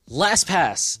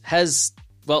LastPass has,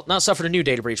 well, not suffered a new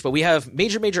data breach, but we have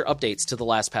major updates to the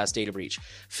LastPass data breach.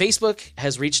 Facebook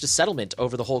has reached a settlement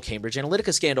over the whole Cambridge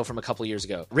Analytica scandal from a couple years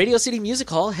ago. Radio City Music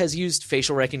Hall has used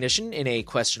facial recognition in a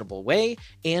questionable way,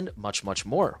 and much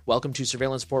more. Welcome to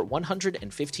Surveillance Report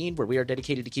 115, where we are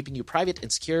dedicated to keeping you private and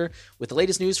secure with the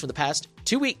latest news from the past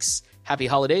 2 weeks. Happy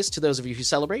holidays to those of you who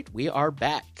celebrate. We are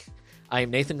back. I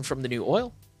am Nathan from The New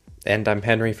Oil. And I'm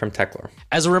Henry from Techlore.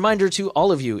 As a reminder to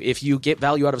all of you, if you get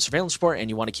value out of Surveillance Report and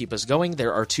you want to keep us going,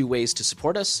 there are 2 ways to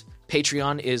support us.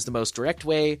 Patreon is the most direct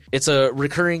way. It's a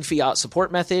recurring fiat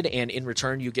support method, and in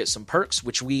return you get some perks,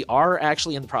 which we are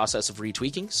actually in the process of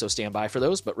retweaking, so stand by for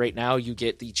those. But right now you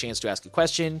get the chance to ask a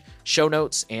question, show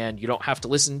notes, and you don't have to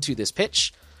listen to this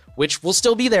pitch, which will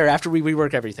still be there after we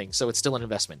rework everything, so it's still an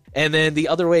investment. And then the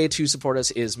other way to support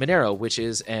us is Monero, which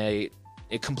is a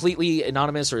completely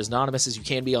anonymous, or as anonymous as you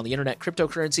can be on the internet,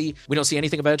 cryptocurrency. We don't see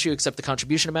anything about you except the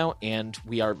contribution amount, and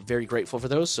we are very grateful for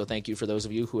those, so thank you for those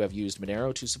of you who have used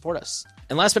Monero to support us.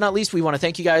 And last but not least, we want to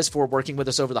thank you guys for working with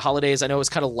us over the holidays. I know it was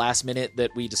kind of last minute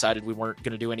that we decided we weren't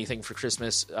going to do anything for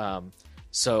Christmas,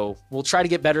 so we'll try to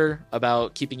get better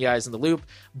about keeping you guys in the loop,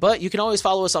 but you can always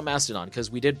follow us on Mastodon,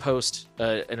 because we did post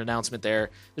an announcement there.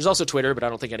 There's also Twitter, but I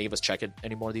don't think any of us check it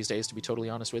anymore these days, to be totally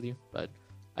honest with you, but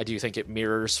I do think it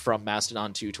mirrors from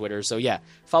Mastodon to Twitter. So yeah,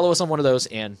 follow us on one of those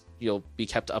and you'll be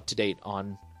kept up to date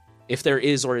on if there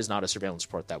is or is not a surveillance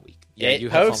report that week. Yeah,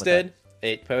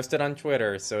 It posted on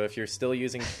Twitter. So if you're still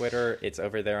using Twitter, it's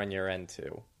over there on your end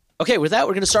too. Okay, with that,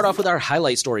 we're going to start off with our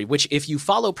highlight story, which if you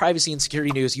follow privacy and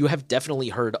security news, you have definitely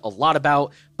heard a lot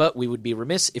about, but we would be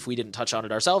remiss if we didn't touch on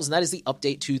it ourselves, and that is the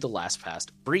update to the LastPass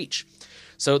breach.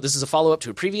 So this is a follow-up to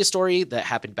a previous story that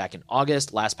happened back in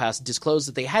August. LastPass disclosed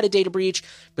that they had a data breach,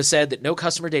 but said that no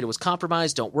customer data was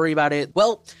compromised. Don't worry about it.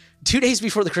 Well, 2 days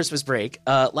before the Christmas break,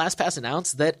 LastPass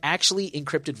announced that actually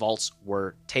encrypted vaults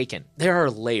were taken. There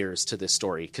are layers to this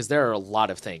story because there are a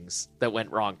lot of things that went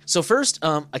wrong. So first,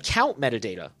 account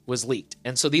metadata was leaked.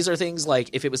 And so these are things like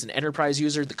if it was an enterprise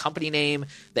user, the company name,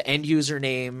 the end user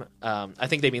name. I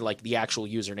think they mean like the actual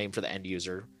username for the end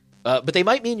user. But they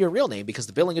might mean your real name because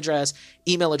the billing address,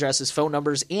 email addresses, phone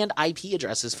numbers, and IP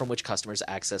addresses from which customers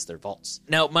access their vaults.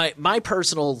 Now, my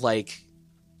personal,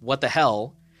 what the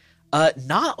hell,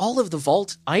 not all of the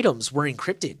vault items were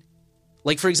encrypted.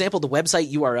 Like, for example, the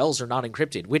website URLs are not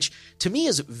encrypted, which to me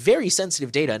is very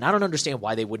sensitive data, and I don't understand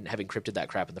why they wouldn't have encrypted that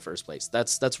crap in the first place.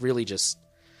 That's really just...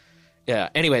 Yeah,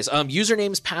 anyways,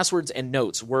 usernames, passwords, and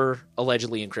notes were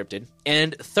allegedly encrypted.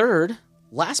 And third...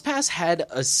 LastPass had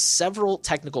several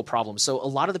technical problems. So a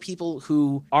lot of the people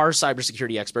who are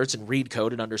cybersecurity experts and read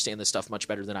code and understand this stuff much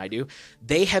better than I do,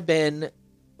 they have been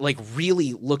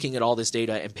really looking at all this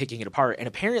data and picking it apart. And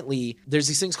apparently there's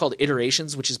these things called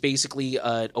iterations, which is basically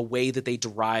a way that they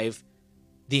derive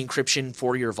the encryption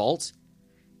for your vault.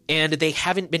 And they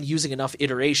haven't been using enough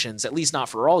iterations, at least not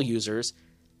for all users.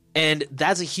 And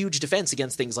that's a huge defense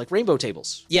against things like rainbow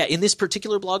tables. Yeah, in this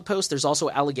particular blog post, there's also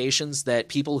allegations that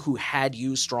people who had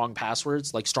used strong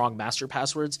passwords, like strong master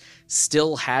passwords,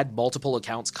 still had multiple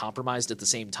accounts compromised at the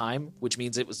same time, which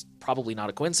means it was probably not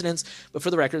a coincidence. But for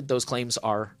the record, those claims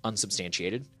are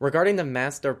unsubstantiated. Regarding the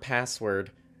master password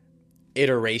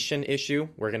iteration issue,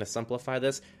 we're going to simplify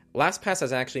this. LastPass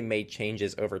has actually made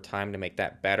changes over time to make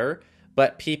that better,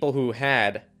 but people who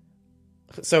had...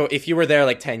 So if you were there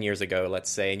 10 years ago, let's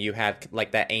say, and you had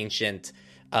that ancient,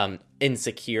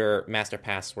 insecure master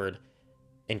password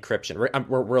encryption,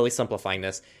 we're really simplifying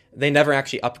this, they never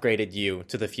actually upgraded you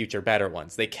to the future better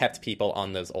ones. They kept people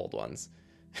on those old ones,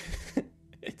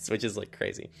 which is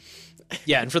crazy.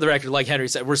 Yeah, and for the record, like Henry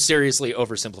said, we're seriously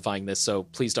oversimplifying this, so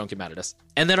please don't get mad at us.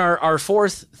 And then our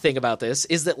fourth thing about this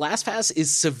is that LastPass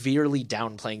is severely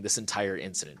downplaying this entire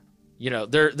incident. You know,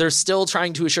 they're still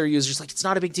trying to assure users, it's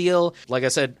not a big deal. Like I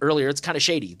said earlier, it's kind of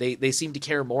shady. They seem to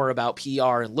care more about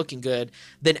PR and looking good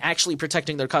than actually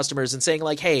protecting their customers and saying,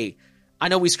 hey, I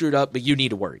know we screwed up, but you need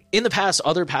to worry. In the past,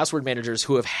 other password managers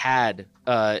who have had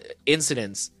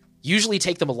incidents usually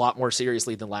take them a lot more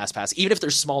seriously than LastPass, even if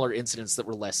there's smaller incidents that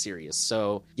were less serious.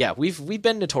 So, yeah, we've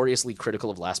been notoriously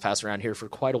critical of LastPass around here for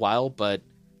quite a while, but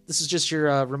this is just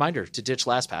your reminder to ditch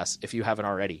LastPass if you haven't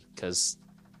already, because...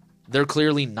 they're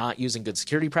clearly not using good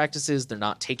security practices. They're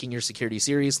not taking your security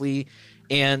seriously.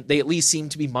 And they at least seem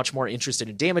to be much more interested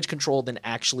in damage control than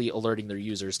actually alerting their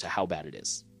users to how bad it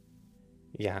is.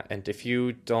 Yeah, and if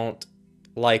you don't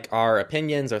like our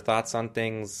opinions or thoughts on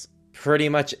things, pretty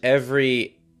much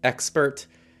every expert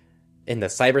in the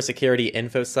cybersecurity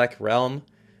InfoSec realm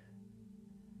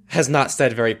has not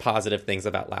said very positive things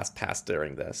about LastPass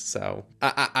during this. So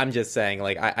I'm just saying,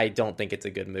 I don't think it's a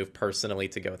good move personally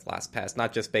to go with LastPass,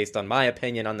 not just based on my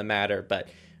opinion on the matter, but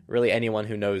really anyone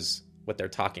who knows what they're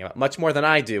talking about, much more than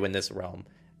I do in this realm.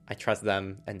 I trust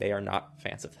them, and they are not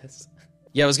fans of this.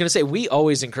 Yeah, I was going to say, we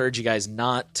always encourage you guys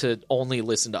not to only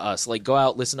listen to us. Like, go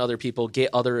out, listen to other people,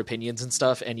 get other opinions and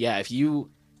stuff. And yeah, if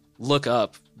you look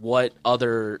up what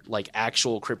other, like,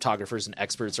 actual cryptographers and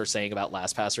experts are saying about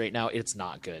LastPass right now, it's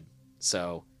not good.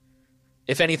 So,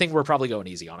 if anything, we're probably going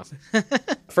easy on them.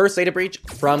 First data breach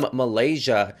from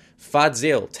Malaysia.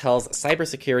 Fadzil tells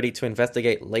cybersecurity to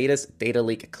investigate latest data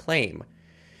leak claim,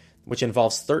 which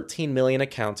involves 13 million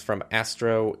accounts from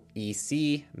Astro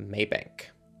EC Maybank.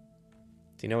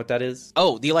 Do you know what that is?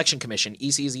 Oh, the Election Commission.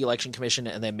 EC is the Election Commission,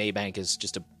 and then Maybank is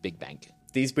just a big bank.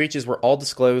 These breaches were all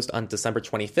disclosed on December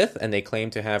 25th, and they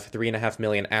claim to have 3.5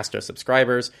 million Astro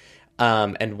subscribers,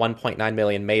 and 1.9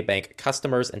 million Maybank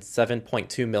customers, and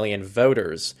 7.2 million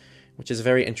voters, which is a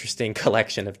very interesting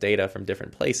collection of data from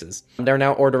different places. They're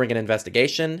now ordering an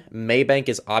investigation. Maybank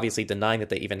is obviously denying that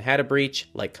they even had a breach,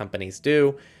 like companies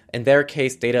do. In their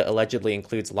case, data allegedly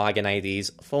includes login IDs,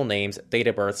 full names, date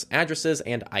of births, addresses,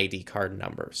 and ID card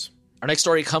numbers. Our next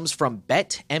story comes from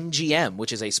BetMGM,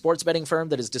 which is a sports betting firm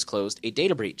that has disclosed a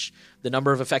data breach. The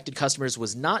number of affected customers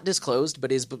was not disclosed,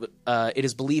 but it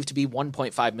is believed to be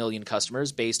 1.5 million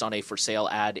customers based on a for sale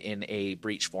ad in a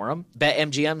breach forum.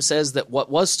 BetMGM says that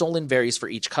what was stolen varies for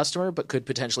each customer, but could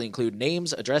potentially include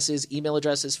names, addresses, email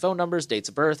addresses, phone numbers, dates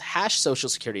of birth, hash social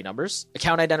security numbers,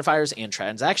 account identifiers, and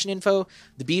transaction info.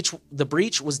 The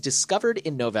breach was discovered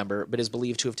in November, but is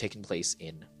believed to have taken place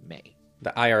in May.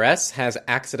 The IRS has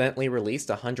accidentally released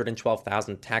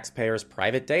 112,000 taxpayers'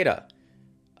 private data.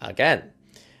 Again.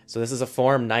 So this is a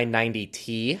Form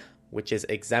 990-T, which is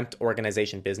Exempt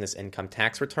Organization Business Income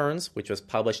Tax Returns, which was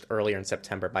published earlier in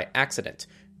September by accident.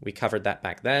 We covered that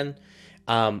back then.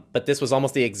 But this was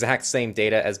almost the exact same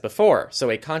data as before.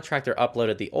 So a contractor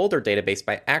uploaded the older database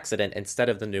by accident instead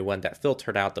of the new one that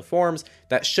filtered out the forms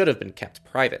that should have been kept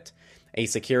private. A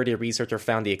security researcher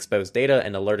found the exposed data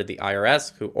and alerted the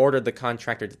IRS, who ordered the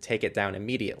contractor to take it down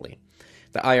immediately.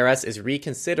 The IRS is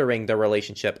reconsidering their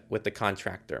relationship with the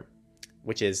contractor,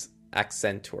 which is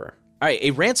Accenture. All right,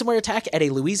 a ransomware attack at a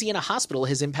Louisiana hospital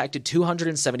has impacted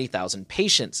 270,000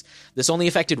 patients. This only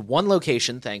affected one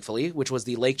location, thankfully, which was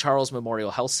the Lake Charles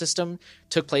Memorial Health System.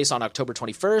 Took place on October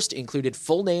 21st, included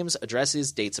full names,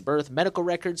 addresses, dates of birth, medical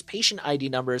records, patient ID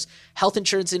numbers, health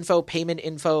insurance info, payment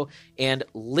info, and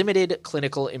limited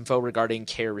clinical info regarding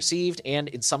care received, and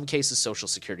in some cases, social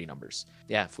security numbers.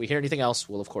 Yeah, if we hear anything else,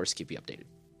 we'll of course keep you updated.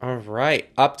 All right.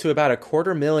 Up to about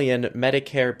 250,000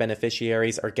 Medicare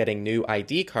beneficiaries are getting new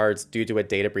ID cards due to a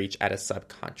data breach at a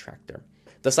subcontractor.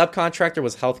 The subcontractor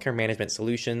was Healthcare Management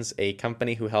Solutions, a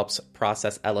company who helps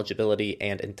process eligibility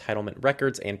and entitlement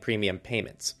records and premium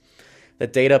payments. The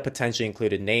data potentially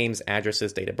included names,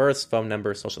 addresses, date of births, phone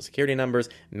numbers, social security numbers,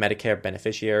 Medicare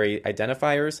beneficiary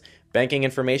identifiers, banking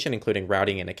information including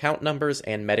routing and account numbers,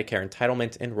 and Medicare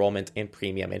entitlement, enrollment, and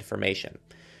premium information.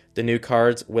 The new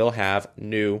cards will have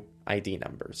new ID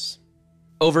numbers.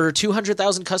 Over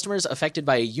 200,000 customers affected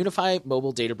by a Unify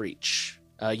mobile data breach.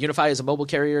 Unify is a mobile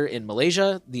carrier in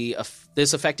Malaysia.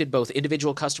 This affected both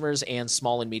individual customers and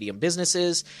small and medium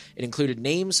businesses. It included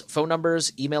names, phone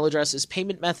numbers, email addresses,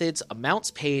 payment methods,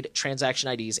 amounts paid, transaction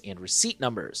IDs, and receipt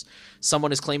numbers.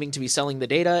 Someone is claiming to be selling the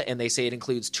data, and they say it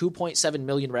includes 2.7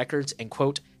 million records and,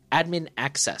 quote, admin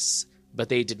access. But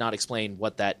they did not explain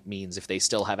what that means, if they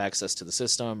still have access to the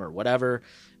system or whatever.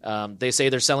 They say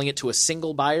they're selling it to a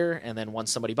single buyer, and then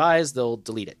once somebody buys, they'll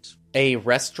delete it. A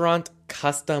restaurant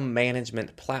custom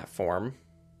management platform,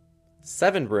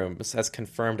 7Rooms, has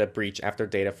confirmed a breach after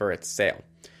data for its sale.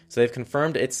 So they've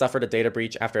confirmed it suffered a data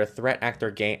breach after a threat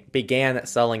actor began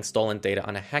selling stolen data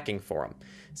on a hacking forum.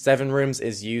 7Rooms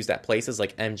is used at places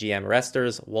like MGM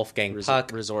Resters, Wolfgang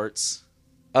Puck. Resorts.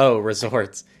 Oh,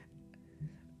 resorts.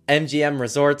 MGM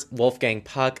Resorts, Wolfgang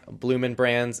Puck, Bloomin'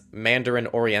 Brands, Mandarin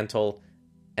Oriental,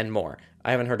 and more.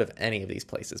 I haven't heard of any of these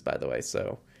places, by the way,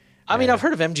 so... I mean, I've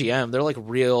heard of MGM. They're like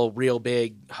real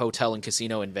big hotel and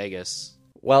casino in Vegas.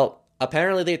 Well,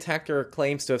 apparently the attacker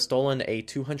claims to have stolen a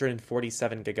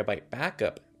 247-gigabyte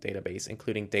backup database,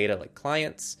 including data like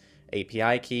clients,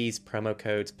 API keys, promo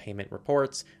codes, payment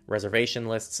reports, reservation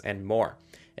lists, and more.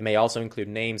 It may also include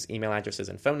names, email addresses,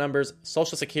 and phone numbers.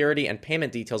 Social security and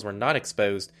payment details were not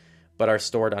exposed, but are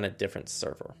stored on a different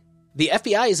server. The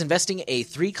FBI is investing a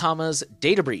 3Commas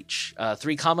data breach.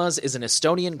 3Commas is an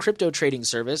Estonian crypto trading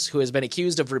service who has been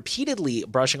accused of repeatedly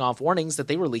brushing off warnings that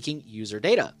they were leaking user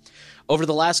data. Over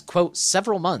the last, quote,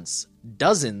 several months,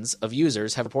 dozens of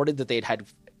users have reported that they'd had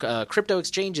crypto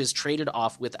exchanges traded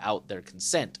off without their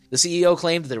consent. The CEO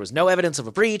claimed that there was no evidence of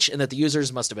a breach and that the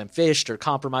users must have been phished or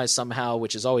compromised somehow,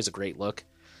 which is always a great look.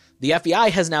 The FBI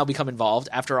has now become involved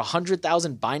after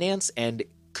 100,000 Binance and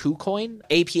KuCoin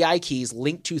API keys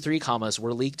linked to 3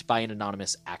 were leaked by an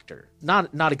anonymous actor. Not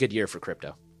a good year for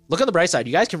crypto. Look on the bright side.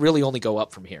 You guys can really only go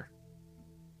up from here.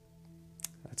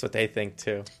 That's what they think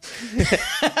too.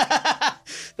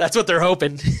 That's what they're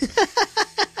hoping.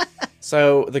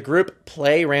 So the group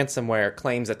Play Ransomware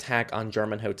claims attack on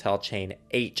German hotel chain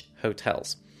H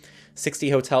Hotels. 60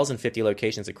 hotels in 50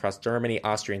 locations across Germany,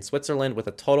 Austria, and Switzerland with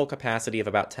a total capacity of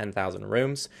about 10,000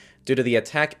 rooms. Due to the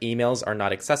attack, emails are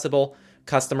not accessible.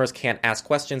 Customers can't ask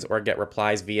questions or get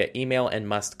replies via email and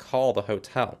must call the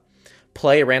hotel.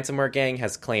 Play Ransomware Gang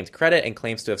has claimed credit and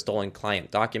claims to have stolen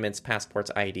client documents, passports,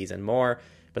 IDs, and more,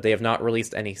 but they have not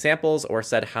released any samples or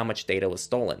said how much data was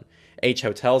stolen. H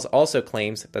Hotels also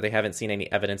claims that they haven't seen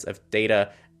any evidence of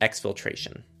data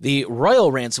exfiltration. The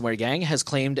Royal Ransomware Gang has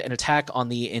claimed an attack on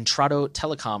the Intrado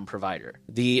telecom provider.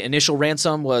 The initial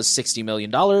ransom was $60 million.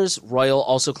 Royal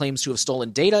also claims to have stolen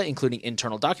data, including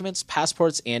internal documents,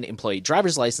 passports, and employee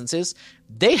driver's licenses.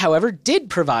 They, however,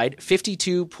 did provide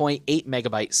 52.8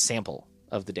 megabyte sample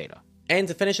of the data. And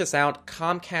to finish this out,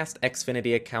 Comcast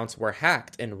Xfinity accounts were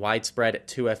hacked in widespread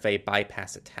 2FA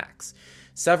bypass attacks.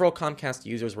 Several Comcast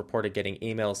users reported getting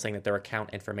emails saying that their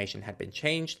account information had been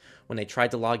changed. When they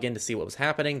tried to log in to see what was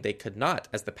happening, they could not,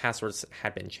 as the passwords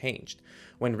had been changed.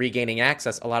 When regaining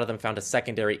access, a lot of them found a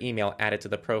secondary email added to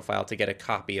the profile to get a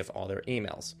copy of all their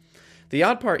emails. The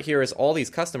odd part here is all these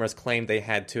customers claimed they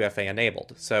had 2FA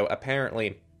enabled. So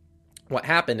apparently, what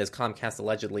happened is Comcast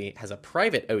allegedly has a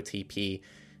private OTP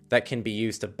that can be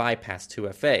used to bypass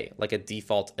 2FA, like a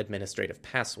default administrative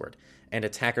password, and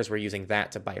attackers were using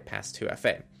that to bypass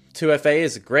 2FA. 2FA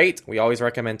is great, we always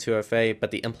recommend 2FA,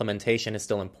 but the implementation is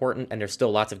still important, and there's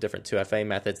still lots of different 2FA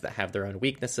methods that have their own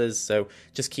weaknesses, so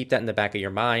just keep that in the back of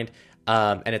your mind.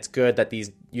 And it's good that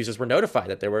these users were notified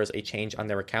that there was a change on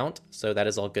their account, so that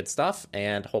is all good stuff,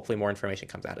 and hopefully more information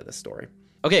comes out of this story.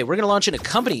 Okay, we're going to launch into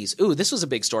companies. Ooh, this was a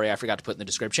big story I forgot to put in the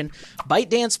description.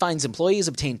 ByteDance finds employees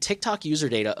obtain TikTok user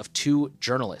data of 2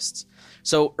 journalists.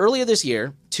 So earlier this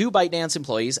year, 2 ByteDance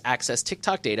employees accessed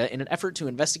TikTok data in an effort to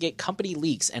investigate company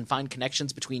leaks and find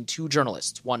connections between 2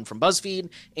 journalists, one from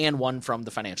BuzzFeed and one from the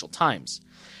Financial Times.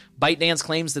 ByteDance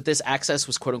claims that this access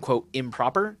was quote-unquote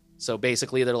improper. So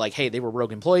basically, they're like, hey, they were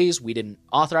rogue employees. We didn't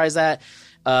authorize that.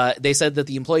 They said that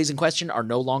the employees in question are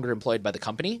no longer employed by the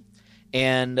company.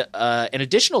 And an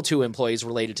additional 2 employees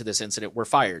related to this incident were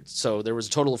fired. So there was a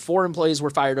total of 4 employees were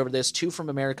fired over this, 2 from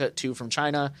America, 2 from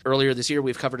China. Earlier this year,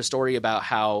 we've covered a story about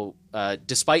how,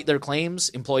 despite their claims,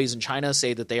 employees in China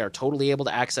say that they are totally able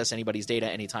to access anybody's data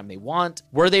anytime they want.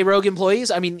 Were they rogue employees?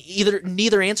 I mean,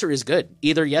 neither answer is good.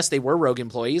 Either, yes, they were rogue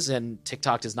employees, and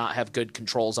TikTok does not have good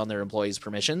controls on their employees'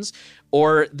 permissions,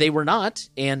 or they were not,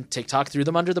 and TikTok threw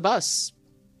them under the bus.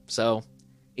 So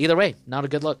either way, not a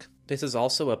good look. This is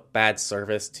also a bad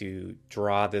service to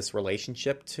draw this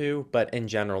relationship to, but in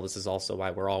general, this is also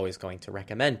why we're always going to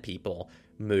recommend people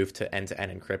move to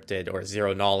end-to-end encrypted or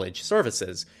zero-knowledge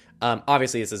services.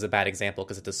 Obviously, this is a bad example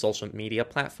because it's a social media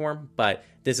platform, but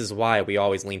this is why we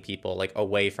always lean people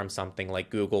away from something like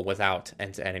Google without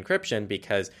end-to-end encryption,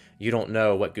 because you don't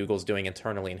know what Google's doing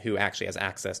internally and who actually has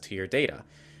access to your data.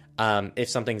 If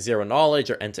something's zero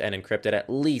knowledge or end-to-end encrypted,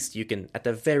 at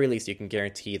the very least, you can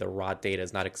guarantee the raw data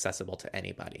is not accessible to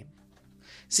anybody.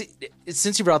 See,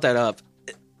 since you brought that up,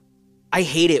 I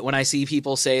hate it when I see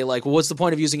people say, well, what's the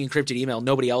point of using encrypted email?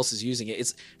 Nobody else is using it.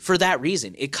 It's for that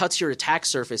reason. It cuts your attack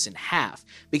surface in half,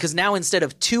 because now instead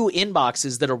of 2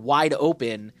 inboxes that are wide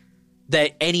open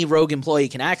that any rogue employee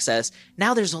can access,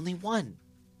 now there's only 1.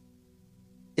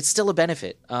 It's still a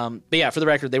benefit. But yeah, for the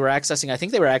record, I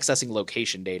think they were accessing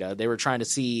location data. They were trying to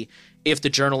see if the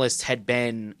journalists had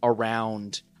been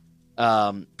around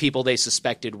people they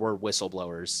suspected were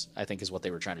whistleblowers, I think is what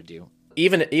they were trying to do.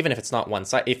 Even if it's not one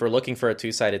side, if we're looking for a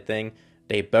 2-sided thing,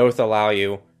 they both allow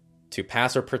you to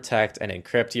password protect and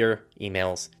encrypt your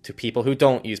emails to people who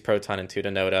don't use Proton and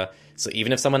Tutanota. So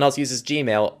even if someone else uses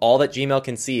Gmail, all that Gmail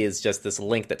can see is just this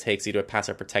link that takes you to a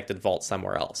password protected vault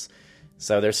somewhere else.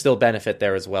 So there's still benefit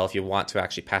there as well if you want to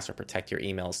actually password protect your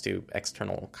emails to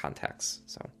external contacts.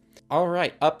 So, all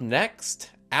right, up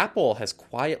next, Apple has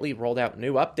quietly rolled out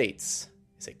new updates.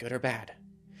 Is it good or bad?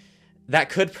 That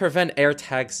could prevent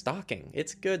AirTag stalking.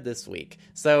 It's good this week.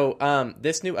 So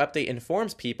this new update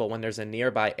informs people when there's a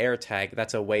nearby AirTag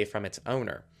that's away from its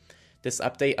owner. This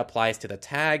update applies to the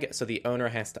tag, so the owner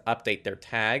has to update their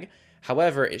tag.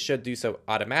 However, it should do so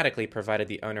automatically provided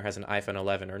the owner has an iPhone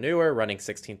 11 or newer running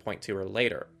 16.2 or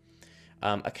later.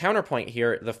 A counterpoint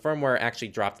here, the firmware actually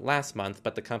dropped last month,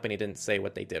 but the company didn't say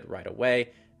what they did right away,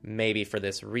 maybe for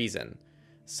this reason.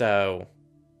 So,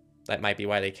 that might be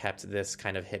why they kept this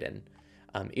kind of hidden.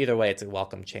 Either way, it's a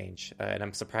welcome change, and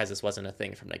I'm surprised this wasn't a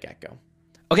thing from the get-go.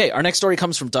 Okay, our next story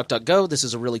comes from DuckDuckGo. This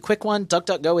is a really quick one.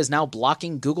 DuckDuckGo is now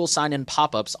blocking Google sign-in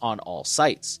pop-ups on all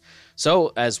sites.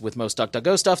 So, as with most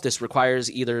DuckDuckGo stuff, this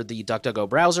requires either the DuckDuckGo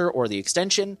browser or the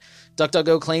extension.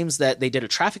 DuckDuckGo claims that they did a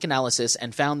traffic analysis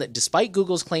and found that despite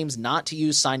Google's claims not to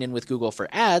use sign-in with Google for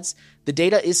ads, the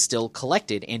data is still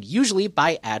collected, and usually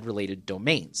by ad-related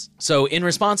domains. So, in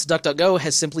response, DuckDuckGo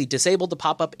has simply disabled the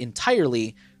pop-up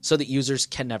entirely so that users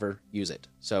can never use it.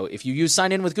 So, if you use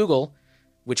sign-in with Google,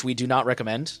 which we do not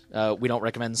recommend. We don't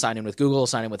recommend sign in with Google,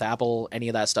 sign in with Apple, any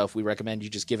of that stuff. We recommend you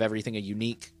just give everything a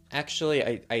unique.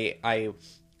 Actually, I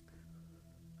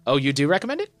Oh, you do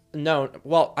recommend it? No.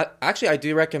 Well, I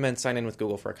do recommend sign in with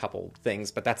Google for a couple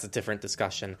things, but that's a different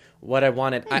discussion. What I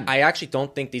wanted, I actually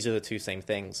don't think these are the two same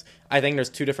things. I think there's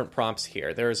two different prompts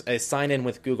here. There's a sign in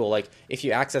with Google, like if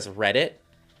you access Reddit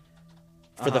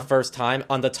for the first time,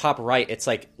 on the top right, it's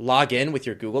like log in with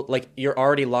your Google. Like you're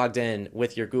already logged in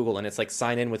with your Google, and it's like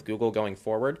sign in with Google going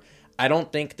forward. I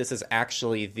don't think this is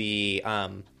actually the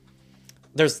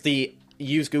there's the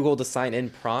use Google to sign in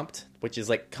prompt, which is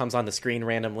like comes on the screen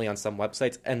randomly on some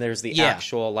websites, and there's the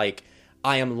actual like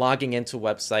I am logging into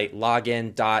website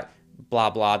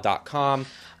login.blablabla.com.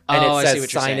 And it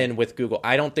says sign in with Google.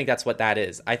 I don't think that's what that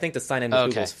is. I think the sign in with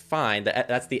Google is fine.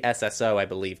 That's the SSO, I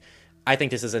believe. I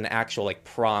think this is an actual like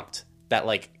prompt that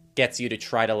like gets you to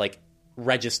try to like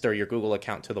register your Google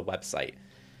account to the website.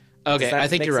 Okay, I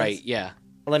think you're right. Yeah.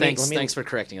 Thanks for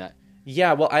correcting that.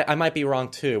 Yeah, well, I might be wrong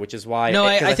too, which is why. No,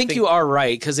 I think you are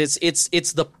right, because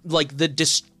it's the like the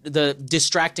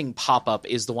distracting pop up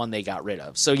is the one they got rid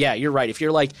of. So yeah, you're right. If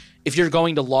you're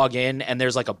going to log in and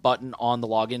there's like a button on the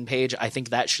login page, I think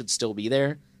that should still be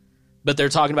there. But they're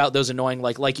talking about those annoying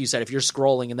like you said, if you're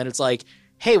scrolling and then it's like,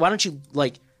 hey, why don't you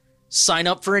like sign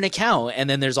up for an account, and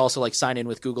then there's also like sign in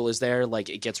with Google is there, like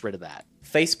it gets rid of that.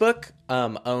 Facebook,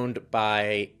 owned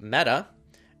by Meta,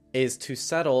 is to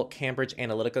settle Cambridge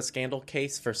Analytica scandal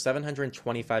case for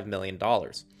 $725 million.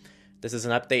 This is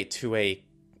an update to a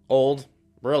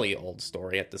really old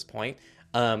story at this point.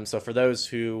 So for those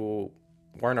who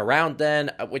weren't around then,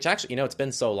 which actually, it's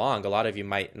been so long, a lot of you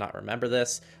might not remember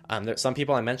this. There's some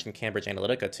people I mentioned Cambridge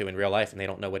Analytica to in real life, and they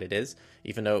don't know what it is,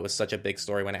 even though it was such a big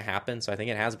story when it happened. So I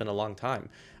think it has been a long time.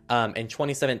 In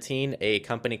 2017, a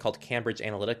company called Cambridge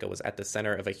Analytica was at the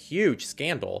center of a huge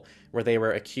scandal where they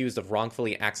were accused of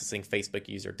wrongfully accessing Facebook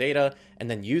user data and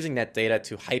then using that data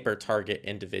to hyper-target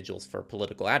individuals for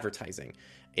political advertising.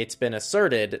 It's been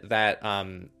asserted that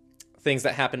things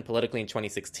that happened politically in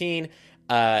 2016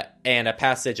 and a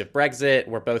passage of Brexit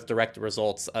were both direct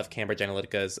results of Cambridge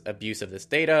Analytica's abuse of this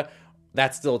data.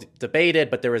 That's still debated,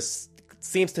 but there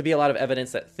seems to be a lot of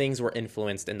evidence that things were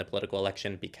influenced in the political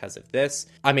election because of this.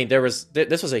 I mean,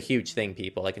 this was a huge thing,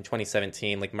 people. Like in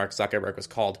 2017, like Mark Zuckerberg was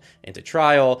called into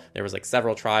trial. There was like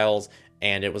several trials,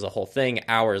 and it was a whole thing,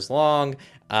 hours long.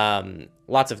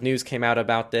 Lots of news came out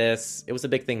about this. It was a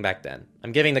big thing back then.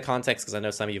 I'm giving the context because I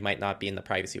know some of you might not be in the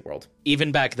privacy world.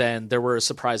 Even back then, there were a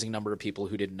surprising number of people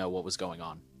who didn't know what was going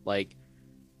on. Like,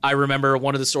 I remember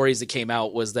one of the stories that came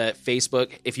out was that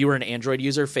Facebook, if you were an Android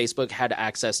user, Facebook had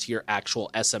access to your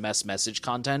actual SMS message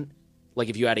content. Like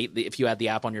if you had the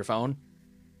app on your phone.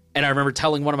 And I remember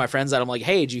telling one of my friends that I'm like,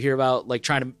 hey, did you hear about like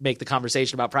trying to make the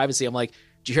conversation about privacy? I'm like,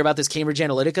 did you hear about this Cambridge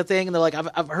Analytica thing? And they're like,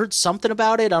 I've heard something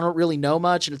about it. I don't really know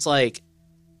much. And it's like,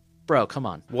 bro, come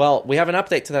on. Well, we have an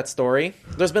update to that story.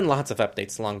 There's been lots of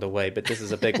updates along the way, but this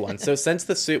is a big one. So since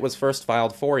the suit was first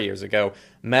filed 4 years ago,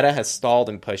 Meta has stalled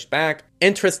and pushed back.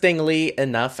 Interestingly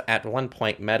enough, at one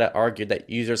point, Meta argued that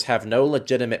users have no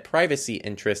legitimate privacy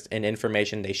interest in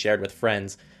information they shared with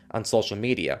friends on social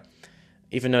media,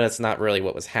 even though that's not really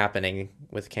what was happening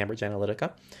with Cambridge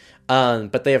Analytica.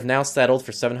 But they have now settled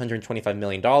for $725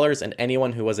 million, and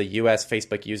anyone who was a U.S.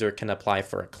 Facebook user can apply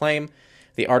for a claim.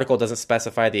 The article doesn't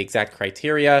specify the exact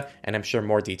criteria, and I'm sure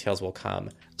more details will come.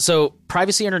 So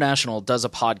Privacy International does a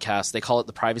podcast. They call it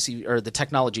the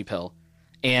Technology Pill.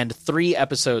 And 3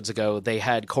 episodes ago, they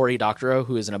had Cory Doctorow,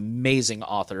 who is an amazing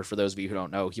author. For those of you who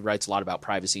don't know, he writes a lot about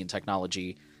privacy and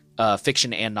technology,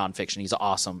 fiction and nonfiction. He's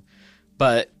awesome.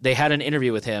 But they had an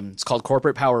interview with him. It's called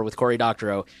Corporate Power with Cory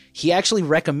Doctorow. He actually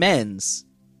recommends,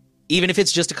 even if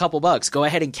it's just a couple bucks, go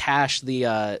ahead and cash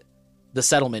the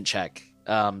settlement check.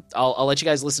 I'll let you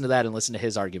guys listen to that and listen to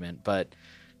his argument. But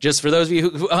just for those of you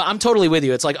who I'm totally with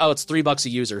you. It's like, oh, it's $3 a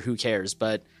user. Who cares?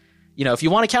 But, if you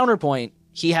want a counterpoint,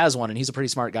 he has one, and he's a pretty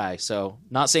smart guy. So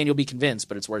not saying you'll be convinced,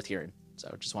 but it's worth hearing.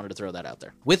 So just wanted to throw that out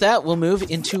there. With that, we'll move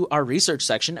into our research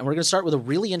section, and we're going to start with a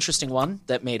really interesting one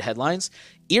that made headlines.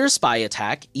 Ear spy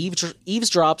attack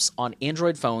eavesdrops on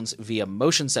Android phones via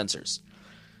motion sensors.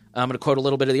 I'm going to quote a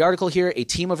little bit of the article here. A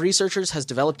team of researchers has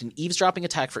developed an eavesdropping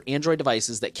attack for Android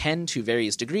devices that can, to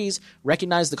various degrees,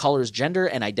 recognize the caller's gender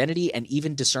and identity and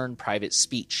even discern private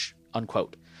speech,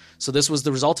 unquote. So this was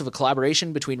the result of a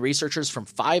collaboration between researchers from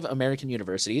 5 American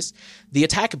universities. The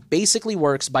attack basically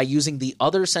works by using the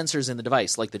other sensors in the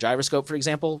device, like the gyroscope, for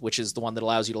example, which is the one that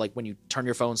allows you to, like, when you turn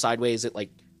your phone sideways, it,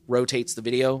 like, rotates the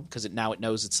video because now it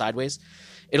knows it's sideways.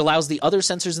 It allows the other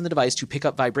sensors in the device to pick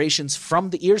up vibrations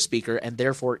from the ear speaker and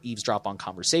therefore eavesdrop on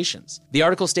conversations. The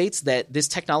article states that this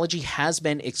technology has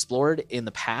been explored in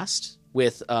the past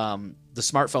with the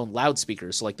smartphone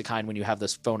loudspeakers, so like the kind when you have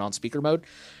this phone on speaker mode.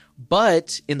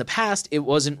 But in the past, it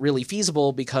wasn't really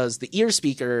feasible because the ear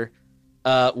speaker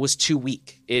was too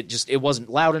weak. It wasn't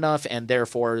loud enough, and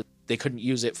therefore they couldn't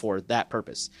use it for that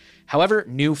purpose. However,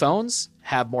 new phones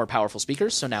have more powerful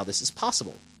speakers, so now this is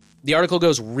possible. The article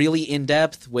goes really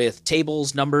in-depth with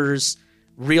tables, numbers,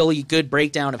 really good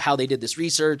breakdown of how they did this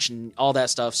research and all that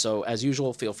stuff. So as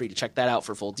usual, feel free to check that out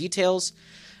for full details.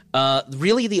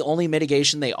 Really, the only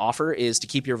mitigation they offer is to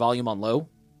keep your volume on low.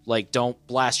 Like, don't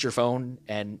blast your phone.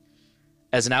 And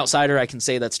as an outsider, I can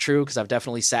say that's true because I've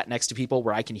definitely sat next to people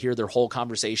where I can hear their whole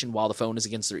conversation while the phone is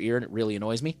against their ear, and it really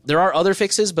annoys me. There are other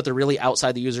fixes, but they're really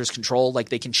outside the user's control. Like,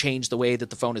 they can change the way that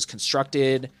the phone is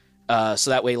constructed. So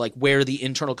that way, like, where the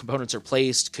internal components are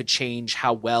placed could change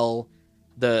how well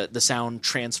the sound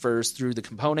transfers through the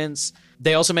components.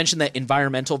 They also mentioned that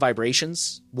environmental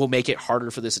vibrations will make it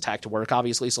harder for this attack to work,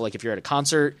 obviously. So, like, if you're at a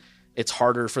concert, it's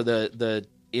harder for the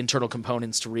internal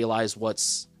components to realize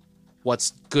what's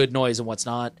good noise and what's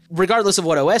not. Regardless of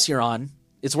what OS you're on,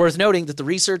 it's worth noting that the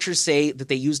researchers say that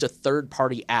they used a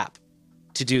third-party app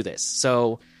to do this.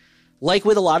 So, like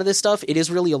with a lot of this stuff, it is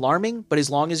really alarming, but as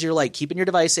long as you're, like, keeping your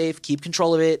device safe, keep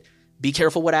control of it, be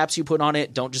careful what apps you put on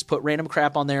it, don't just put random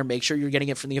crap on there, make sure you're getting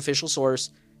it from the official source,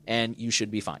 and you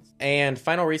should be fine. And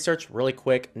final research, really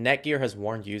quick, Netgear has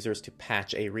warned users to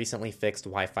patch a recently fixed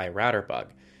Wi-Fi router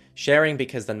bug. Sharing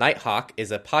because the Nighthawk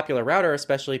is a popular router,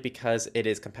 especially because it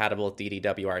is compatible with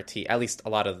DDWRT. At least a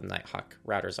lot of the Nighthawk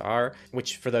routers are,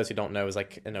 which for those who don't know is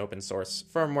like an open source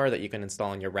firmware that you can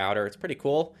install in your router. It's pretty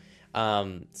cool.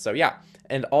 So yeah,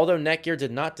 and although Netgear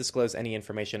did not disclose any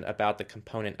information about the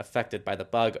component affected by the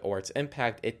bug or its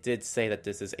impact, it did say that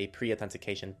this is a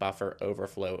pre-authentication buffer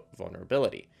overflow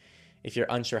vulnerability. If you're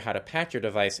unsure how to patch your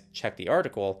device, check the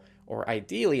article, or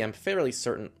ideally, I'm fairly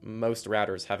certain most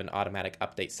routers have an automatic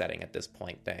update setting at this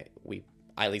point that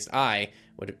I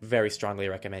would very strongly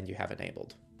recommend you have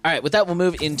enabled. All right, with that, we'll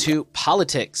move into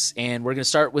politics, and we're going to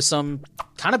start with some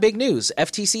kind of big news.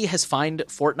 FTC has fined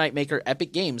Fortnite maker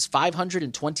Epic Games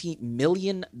 $520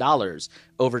 million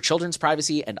over children's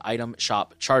privacy and item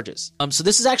shop charges. So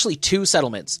this is actually 2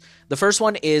 settlements. The first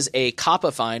one is a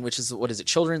COPPA fine, which is,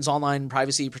 Children's Online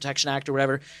Privacy Protection Act or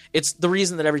whatever. It's the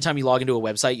reason that every time you log into a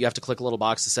website, you have to click a little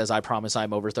box that says, I promise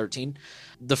I'm over 13.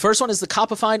 The first one is the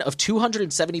COPPA fine of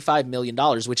 $275 million,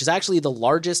 which is actually the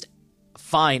largest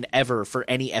fine ever for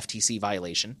any FTC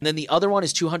violation. And then the other one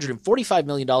is $245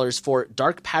 million for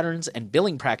dark patterns and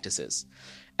billing practices.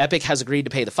 Epic has agreed to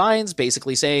pay the fines,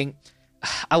 basically saying,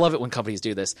 I love it when companies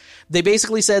do this. They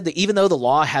basically said that even though the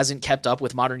law hasn't kept up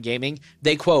with modern gaming,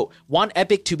 they, quote, want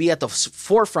Epic to be at the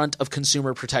forefront of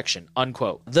consumer protection,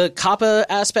 unquote. The COPPA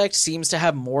aspect seems to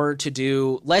have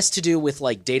less to do with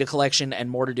like data collection and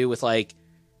more to do with like,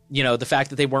 you know, the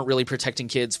fact that they weren't really protecting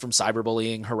kids from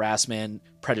cyberbullying, harassment,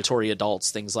 predatory adults,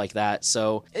 things like that.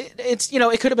 So it's, you know,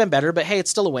 it could have been better, but hey,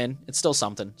 it's still a win. It's still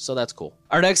something. So that's cool.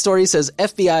 Our next story says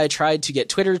FBI tried to get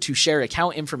Twitter to share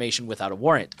account information without a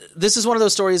warrant. This is one of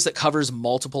those stories that covers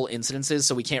multiple incidences,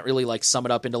 so we can't really like sum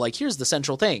it up into like, here's the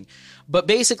central thing. But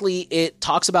basically it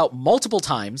talks about multiple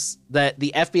times that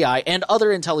the FBI and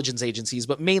other intelligence agencies,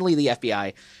 but mainly the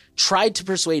FBI, tried to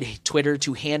persuade Twitter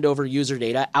to hand over user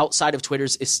data outside of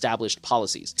Twitter's established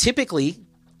policies. Typically,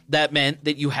 that meant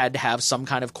that you had to have some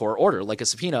kind of court order, like a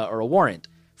subpoena or a warrant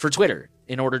for Twitter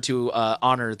in order to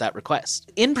honor that request.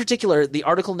 In particular, the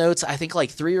article notes, I think, like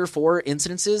 3 or 4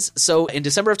 incidences. So in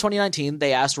December of 2019,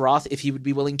 they asked Roth if he would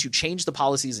be willing to change the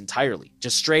policies entirely.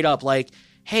 Just straight up like,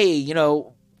 hey, you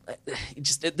know,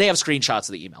 they have screenshots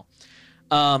of the email.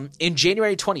 In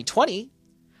January 2020,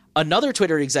 another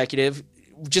Twitter executive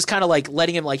just kind of like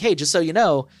letting him like, hey, just so you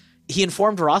know, he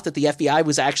informed Roth that the FBI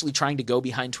was actually trying to go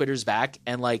behind Twitter's back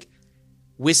and like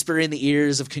whisper in the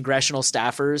ears of congressional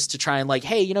staffers to try and like,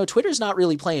 hey, you know, Twitter's not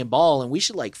really playing ball and we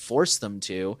should like force them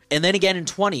to. And then again in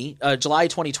July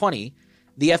 2020,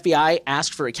 the FBI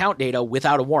asked for account data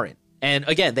without a warrant. And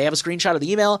again, they have a screenshot of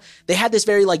the email. They had this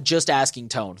very like just asking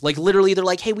tone. Like literally they're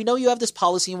like, hey, we know you have this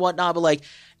policy and whatnot, but like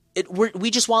we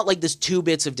just want like this 2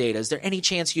 bits of data. Is there any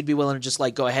chance you'd be willing to just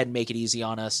like go ahead and make it easy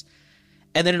on us?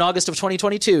 And then in August of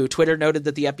 2022, Twitter noted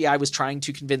that the FBI was trying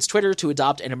to convince Twitter to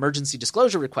adopt an emergency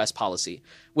disclosure request policy,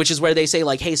 which is where they say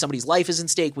like, hey, somebody's life is in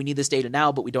stake. We need this data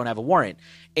now, but we don't have a warrant.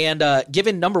 And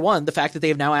given number one, the fact that they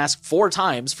have now asked 4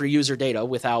 times for user data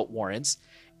without warrants,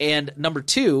 and number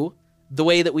 2, the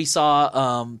way that we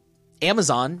saw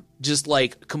Amazon just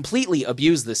like completely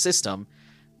abuse the system,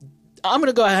 I'm going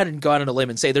to go ahead and go out on a limb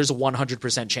and say there's a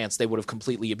 100% chance they would have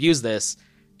completely abused this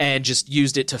and just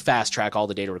used it to fast track all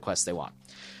the data requests they want.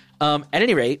 At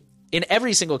any rate, in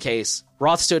every single case,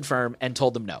 Roth stood firm and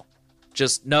told them no.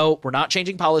 Just no, we're not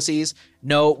changing policies.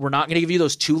 No, we're not going to give you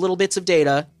those 2 little bits of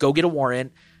data. Go get a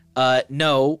warrant.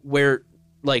 No, we're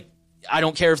like, I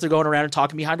don't care if they're going around and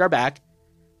talking behind our back.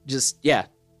 Just, yeah,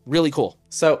 really cool.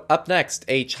 So up next,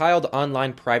 the Child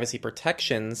Online Privacy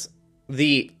Protections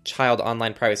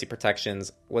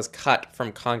was cut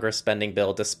from Congress spending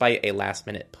bill despite a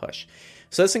last-minute push.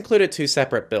 So this included 2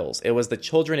 separate bills. It was the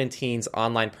Children and Teens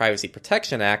Online Privacy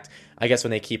Protection Act. I guess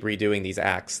when they keep redoing these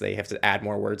acts, they have to add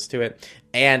more words to it.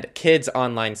 And Kids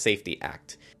Online Safety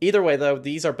Act. Either way, though,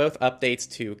 these are both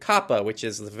updates to COPPA, which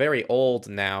is the very old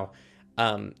now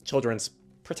Children's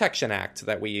Protection Act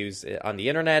that we use on the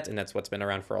internet, and that's what's been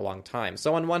around for a long time.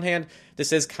 So on one hand,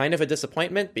 this is kind of a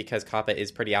disappointment because COPPA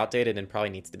is pretty outdated and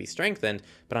probably needs to be strengthened.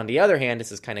 But on the other hand,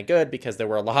 this is kind of good because there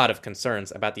were a lot of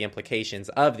concerns about the implications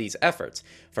of these efforts.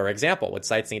 For example, would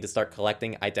sites need to start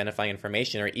collecting identifying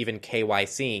information or even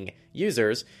KYCing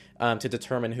users to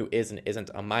determine who is and isn't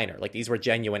a minor? Like these are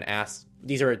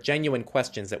genuine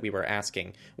questions that we were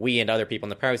asking, we and other people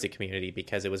in the privacy community,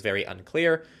 because it was very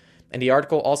unclear. And the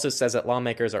article also says that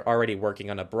lawmakers are already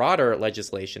working on a broader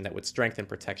legislation that would strengthen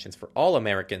protections for all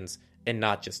Americans and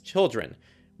not just children,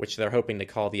 which they're hoping to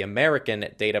call the American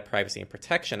Data Privacy and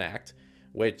Protection Act,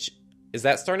 which, is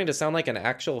that starting to sound like an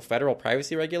actual federal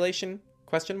privacy regulation? ?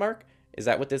 Is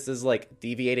that what this is like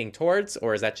deviating towards,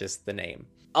 or is that just the name?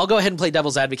 I'll go ahead and play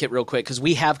devil's advocate real quick because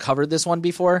we have covered this one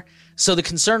before. So the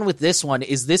concern with this one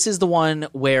is this is the one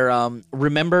where,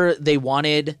 remember, they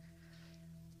wanted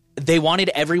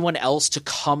everyone else to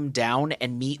come down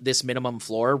and meet this minimum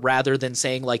floor rather than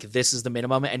saying like this is the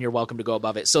minimum and you're welcome to go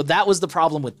above it. So that was the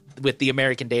problem with the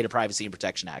American Data Privacy and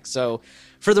Protection Act. So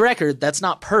for the record, that's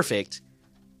not perfect,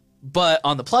 but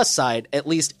on the plus side, at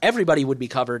least everybody would be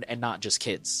covered and not just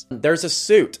kids. There's a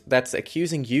suit that's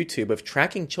accusing YouTube of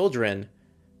tracking children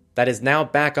that is now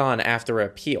back on after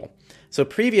appeal. So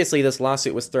previously, this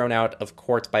lawsuit was thrown out of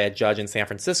court by a judge in San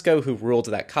Francisco who ruled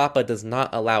that COPPA does not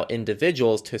allow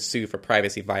individuals to sue for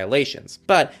privacy violations.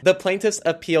 But the plaintiffs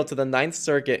appealed to the Ninth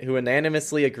Circuit, who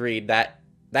unanimously agreed that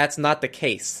that's not the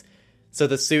case. So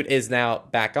the suit is now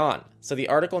back on. So the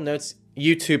article notes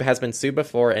YouTube has been sued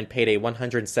before and paid a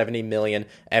 $170 million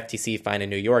FTC fine in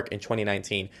New York in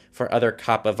 2019 for other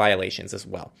COPPA violations as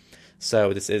well.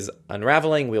 So this is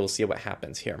unraveling. We will see what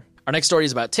happens here. Our next story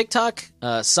is about TikTok.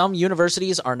 Some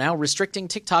universities are now restricting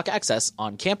TikTok access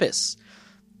on campus.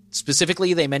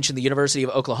 Specifically, they mentioned the University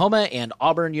of Oklahoma and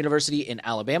Auburn University in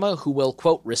Alabama, who will,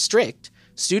 quote, restrict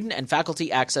student and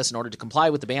faculty access in order to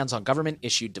comply with the bans on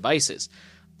government-issued devices.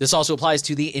 This also applies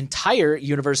to the entire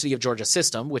University of Georgia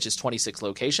system, which is 26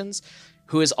 locations,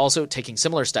 who is also taking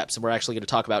similar steps, and we're actually going to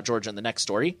talk about Georgia in the next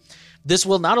story. This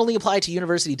will not only apply to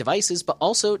university devices, but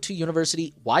also to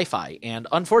university Wi-Fi. And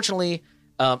unfortunately,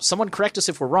 someone correct us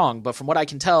if we're wrong, but from what I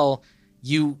can tell,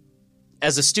 you,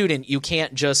 as a student, you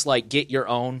can't just like get your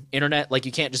own internet. Like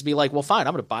you can't just be like, well, fine,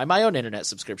 I'm going to buy my own internet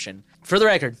subscription. For the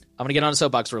record, I'm going to get on a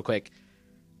soapbox real quick.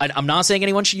 I'm not saying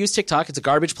anyone should use TikTok. It's a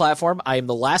garbage platform. I am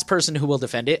the last person who will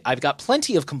defend it. I've got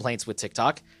plenty of complaints with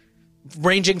TikTok,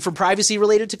 ranging from privacy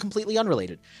related to completely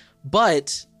unrelated.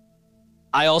 But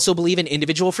I also believe in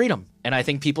individual freedom, and I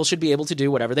think people should be able to do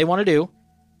whatever they want to do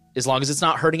as long as it's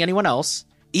not hurting anyone else,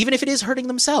 even if it is hurting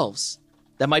themselves.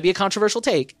 That might be a controversial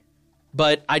take,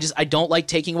 but I don't like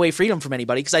taking away freedom from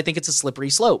anybody because I think it's a slippery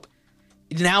slope.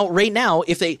 Right now,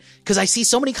 because I see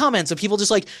so many comments of people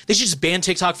just like, they should just ban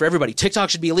TikTok for everybody. TikTok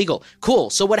should be illegal. Cool.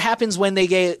 So what happens when they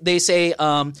say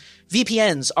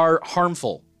VPNs are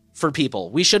harmful for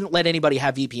people? We shouldn't let anybody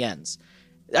have VPNs.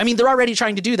 I mean, they're already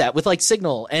trying to do that with like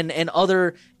Signal and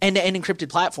other end-to-end encrypted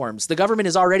platforms. The government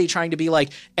is already trying to be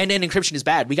like, end-to-end encryption is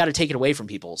bad. We got to take it away from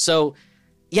people. So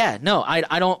Yeah, no,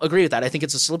 I don't agree with that. I think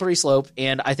it's a slippery slope,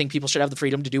 and I think people should have the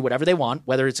freedom to do whatever they want,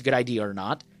 whether it's a good idea or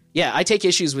not. Yeah, I take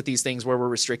issues with these things where we're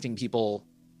restricting people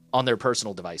on their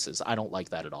personal devices. I don't like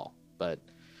that at all. But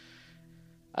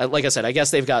like I said, I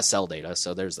guess they've got cell data,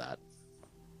 so there's that.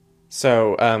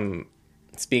 So,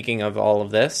 speaking of all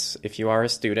of this, if you are a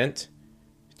student,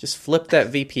 just flip that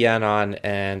VPN on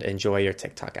and enjoy your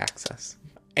TikTok access.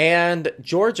 And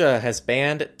Georgia has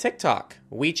banned TikTok,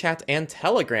 WeChat, and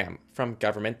Telegram from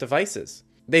government devices.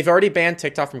 They've already banned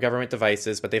TikTok from government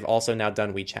devices, but they've also now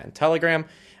done WeChat and Telegram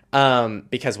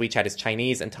because WeChat is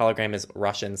Chinese and Telegram is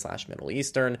Russian/Middle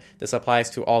Eastern. This applies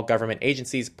to all government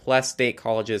agencies, plus state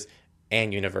colleges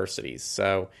and universities.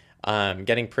 So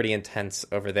getting pretty intense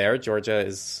over there. Georgia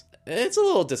it's a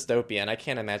little dystopian. I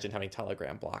can't imagine having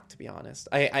Telegram blocked, to be honest.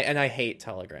 I hate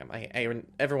Telegram.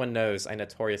 Everyone knows I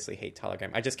notoriously hate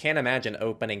Telegram. I just can't imagine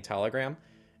opening Telegram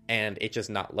and it just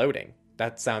not loading.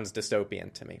 That sounds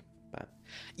dystopian to me. But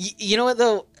you know what,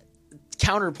 though?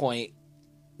 Counterpoint.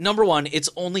 Number one, it's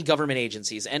only government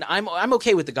agencies, and I'm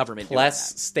okay with the government doing that.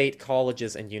 Less state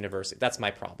colleges and universities. That's my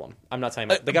problem. I'm not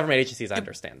talking about the government agencies. I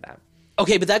understand that.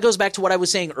 Okay, but that goes back to what I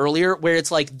was saying earlier, where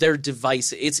it's like their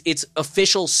device, it's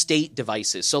official state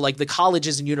devices. So like the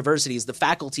colleges and universities, the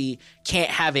faculty can't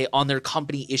have it on their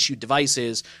company issued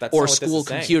devices or school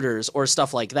computers or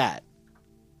stuff like that.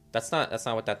 That's not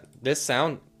what this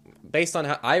sound, based on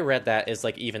how I read that, is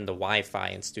like even the Wi-Fi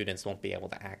and students won't be able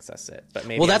to access it. But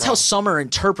maybe that's how some are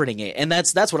interpreting it, and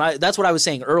that's what I was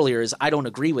saying earlier. Is I don't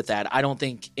agree with that. I don't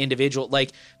think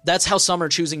that's how some are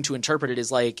choosing to interpret it.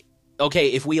 Is like, okay,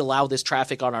 if we allow this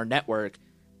traffic on our network,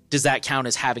 does that count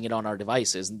as having it on our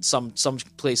devices? And some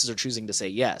places are choosing to say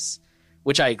yes,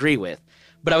 which I agree with.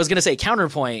 But I was going to say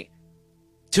counterpoint.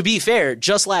 To be fair,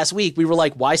 just last week we were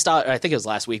like, why stop? I think it was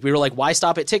last week. We were like, why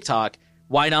stop at TikTok?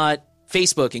 Why not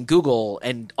Facebook and Google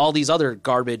and all these other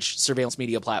garbage surveillance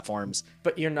media platforms?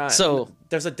 But you're not. So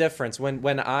there's a difference when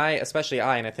especially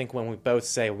I, and I think when we both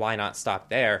say why not stop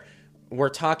there, we're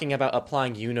talking about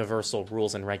applying universal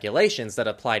rules and regulations that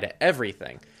apply to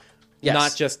everything. Yes.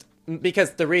 Not just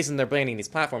because the reason they're banning these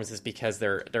platforms is because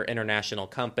they're international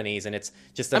companies and it's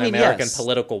just an American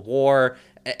political war,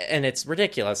 and it's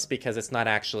ridiculous because it's not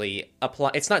actually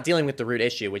it's not dealing with the root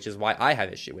issue, which is why I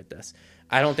have issue with this.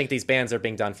 I don't think these bans are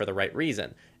being done for the right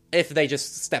reason. If they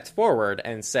just stepped forward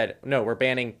and said, no, we're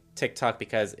banning TikTok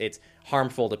because it's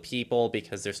harmful to people,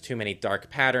 because there's too many dark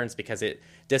patterns, because it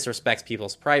disrespects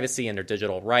people's privacy and their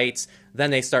digital rights, then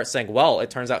they start saying, well, it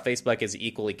turns out Facebook is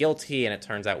equally guilty, and it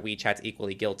turns out WeChat's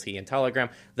equally guilty, and Telegram,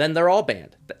 then they're all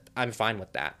banned. I'm fine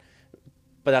with that.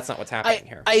 But that's not what's happening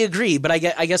here. I agree, but I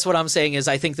guess what I'm saying is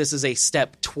I think this is a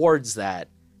step towards that.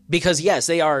 Because, yes,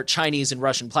 they are Chinese and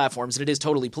Russian platforms, and it is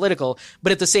totally political.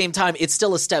 But at the same time, it's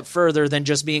still a step further than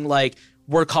just being like,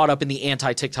 we're caught up in the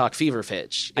anti-TikTok fever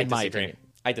pitch, in my opinion.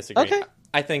 I disagree. Okay.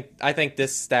 I think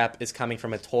this step is coming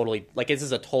from this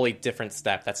is a totally different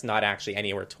step that's not actually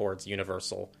anywhere towards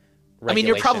universal regulation. I mean,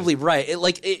 you're probably right.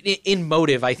 In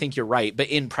motive, I think you're right. But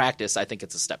in practice, I think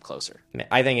it's a step closer.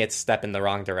 I think it's a step in the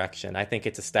wrong direction. I think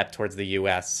it's a step towards the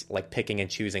U.S., like picking and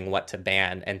choosing what to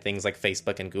ban, and things like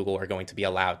Facebook and Google are going to be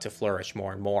allowed to flourish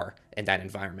more and more in that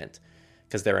environment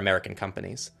because they're American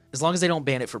companies. As long as they don't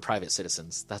ban it for private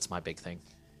citizens. That's my big thing.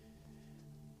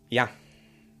 Yeah.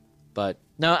 But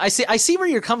no, I see where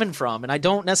you're coming from, and I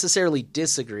don't necessarily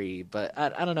disagree, but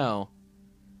I don't know.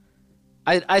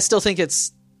 I still think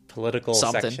it's political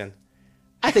something. Section.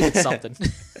 I think it's something.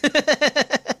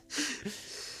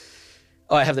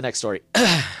 Oh, I have the next story.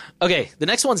 Okay, the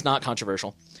next one's not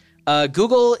controversial.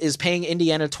 Google is paying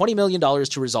Indiana $20 million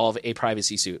to resolve a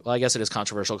privacy suit. Well, I guess it is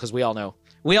controversial because we all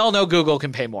know Google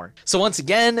can pay more. So once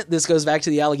again, this goes back to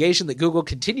the allegation that Google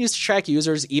continues to track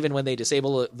users even when they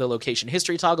disable the location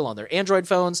history toggle on their Android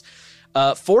phones.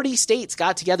 40 states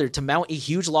got together to mount a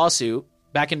huge lawsuit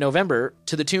back in November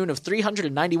to the tune of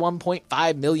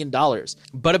 $391.5 million.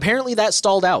 But apparently that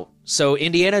stalled out. So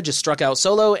Indiana just struck out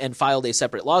solo and filed a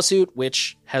separate lawsuit,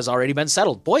 which has already been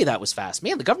settled. Boy, that was fast.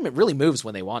 Man, the government really moves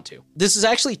when they want to. This is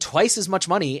actually twice as much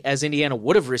money as Indiana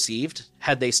would have received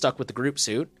had they stuck with the group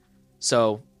suit.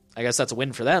 So I guess that's a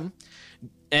win for them.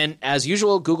 And as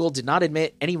usual, Google did not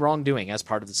admit any wrongdoing as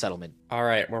part of the settlement. All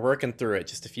right, we're working through it.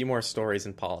 Just a few more stories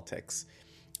in politics.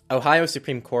 Ohio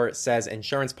Supreme Court says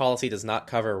insurance policy does not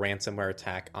cover a ransomware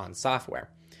attack on software.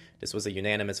 This was a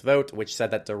unanimous vote, which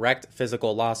said that direct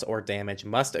physical loss or damage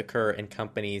must occur in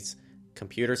companies'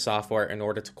 computer software in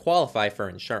order to qualify for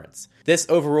insurance. This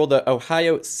overruled the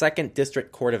Ohio 2nd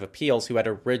District Court of Appeals, who had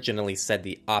originally said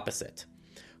the opposite.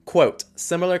 Quote,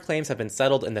 similar claims have been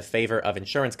settled in the favor of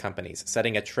insurance companies,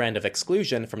 setting a trend of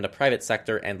exclusion from the private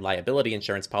sector and liability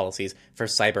insurance policies for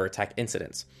cyber attack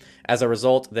incidents. As a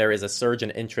result, there is a surge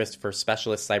in interest for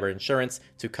specialist cyber insurance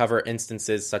to cover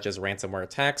instances such as ransomware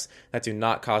attacks that do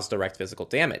not cause direct physical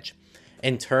damage.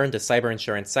 In turn, the cyber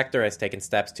insurance sector has taken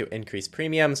steps to increase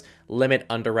premiums, limit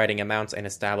underwriting amounts, and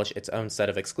establish its own set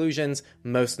of exclusions,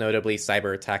 most notably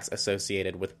cyber attacks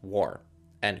associated with war.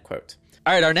 End quote.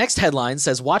 All right, our next headline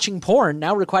says watching porn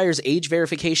now requires age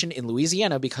verification in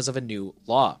Louisiana because of a new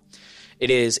law. It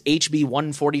is HB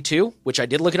 142, which I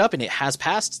did look it up, and it has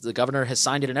passed. The governor has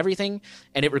signed it and everything,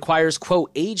 and it requires, quote,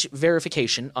 age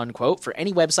verification, unquote, for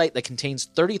any website that contains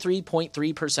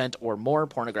 33.3% or more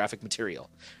pornographic material.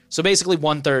 So basically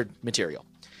 1/3 material.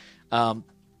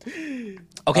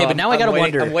 Okay, but now I gotta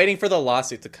wonder. I'm waiting for the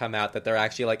lawsuit to come out that they're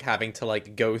actually like having to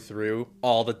like go through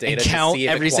all the data and count to see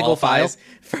if every it single file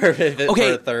for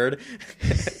a third.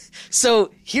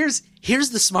 So here's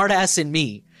the smartass in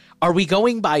me. Are we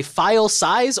going by file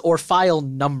size or file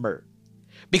number?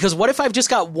 Because what if I've just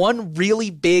got one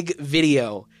really big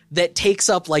video that takes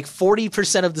up like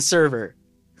 40% of the server?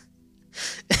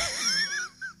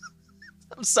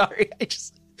 I'm sorry.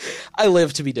 I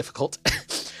live to be difficult.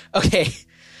 Okay.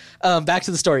 Back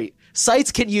to the story.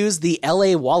 Sites can use the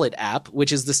LA Wallet app,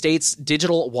 which is the state's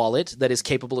digital wallet that is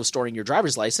capable of storing your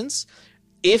driver's license.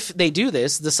 If they do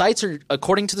this, the sites are,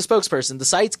 according to the spokesperson, the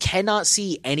sites cannot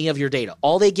see any of your data.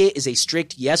 All they get is a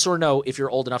strict yes or no if you're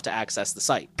old enough to access the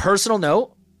site. Personal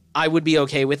note, I would be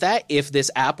okay with that if this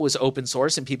app was open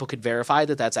source and people could verify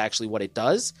that that's actually what it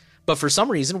does. But for some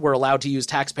reason, we're allowed to use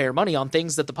taxpayer money on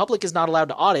things that the public is not allowed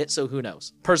to audit, so who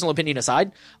knows? Personal opinion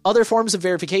aside, other forms of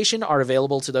verification are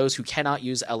available to those who cannot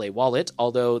use LA Wallet,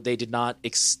 although they did not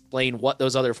explain what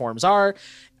those other forms are.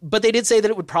 But they did say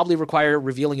that it would probably require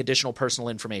revealing additional personal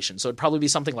information. So it'd probably be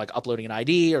something like uploading an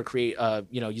ID or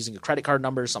using a credit card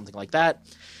number, something like that.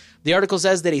 The article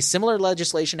says that a similar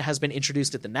legislation has been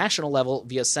introduced at the national level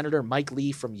via Senator Mike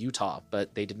Lee from Utah,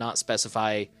 but they did not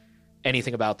specify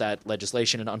anything about that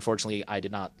legislation, and unfortunately, I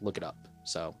did not look it up.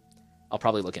 So I'll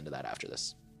probably look into that after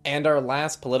this. And our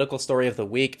last political story of the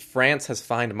week, France has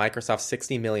fined Microsoft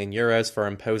 60 million euros for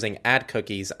imposing ad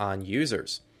cookies on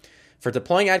users. For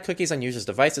deploying ad cookies on users'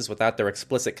 devices without their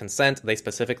explicit consent, they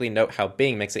specifically note how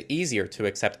Bing makes it easier to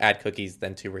accept ad cookies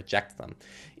than to reject them.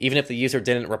 Even if the user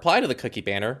didn't reply to the cookie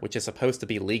banner, which is supposed to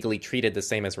be legally treated the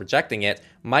same as rejecting it,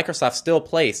 Microsoft still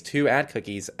placed 2 ad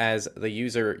cookies as the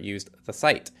user used the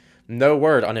site. No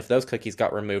word on if those cookies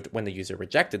got removed when the user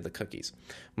rejected the cookies.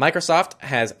 Microsoft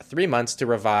has 3 months to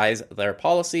revise their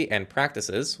policy and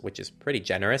practices, which is pretty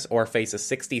generous, or face a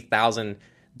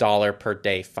 $60,000 per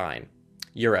day fine.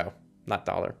 Euro, not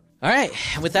dollar. All right,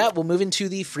 and with that, we'll move into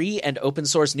the free and open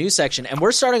source news section, and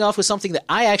we're starting off with something that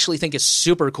I actually think is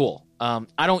super cool.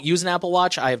 I don't use an Apple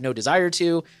Watch. I have no desire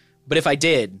to, but if I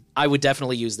did, I would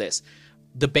definitely use this.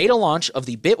 The beta launch of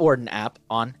the Bitwarden app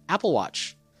on Apple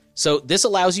Watch. So this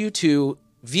allows you to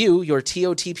view your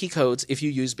TOTP codes if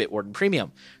you use Bitwarden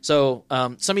Premium. So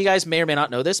some of you guys may or may not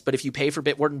know this, but if you pay for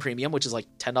Bitwarden Premium, which is like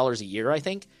 $10 a year, I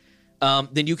think,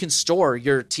 then you can store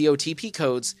your TOTP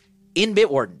codes in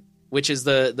Bitwarden, which is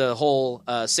the whole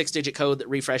 6-digit code that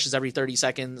refreshes every 30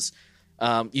 seconds.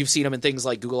 You've seen them in things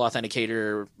like Google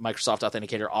Authenticator, Microsoft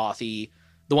Authenticator, Authy.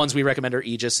 The ones we recommend are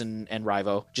Aegis and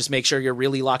Rivo. Just make sure you're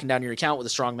really locking down your account with a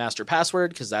strong master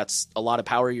password, because that's a lot of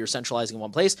power you're centralizing in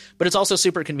one place, but it's also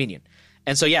super convenient.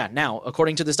 And so, yeah, now,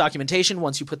 according to this documentation,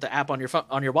 once you put the app on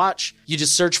your watch, you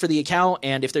just search for the account,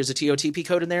 and if there's a TOTP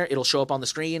code in there, it'll show up on the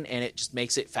screen, and it just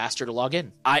makes it faster to log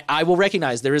in. I will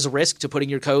recognize there is a risk to putting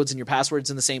your codes and your passwords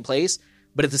in the same place,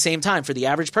 but at the same time, for the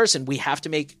average person, we have to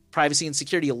make privacy and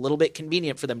security a little bit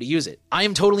convenient for them to use it. I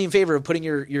am totally in favor of putting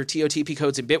your TOTP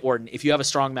codes in Bitwarden if you have a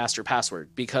strong master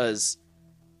password, because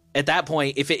at that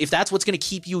point, if that's what's going to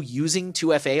keep you using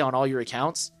 2FA on all your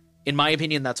accounts, in my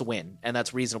opinion, that's a win, and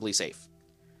that's reasonably safe.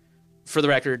 For the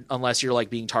record, unless you're like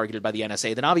being targeted by the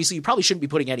NSA, then obviously you probably shouldn't be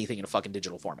putting anything in a fucking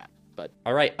digital format. But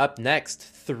all right, up next,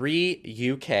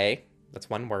 3UK, that's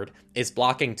one word, is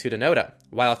blocking Tutanota.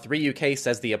 While 3UK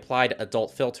says the applied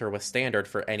adult filter was standard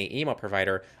for any email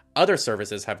provider, other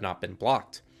services have not been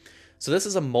blocked. So this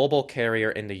is a mobile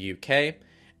carrier in the UK,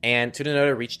 and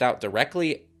Tutanota reached out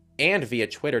directly and via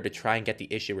Twitter to try and get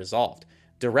the issue resolved.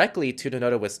 Directly,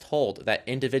 Tutanota was told that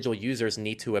individual users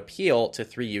need to appeal to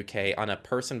 3UK on a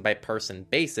person-by-person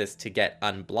basis to get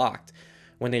unblocked.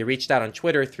 When they reached out on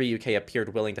Twitter, 3UK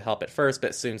appeared willing to help at first,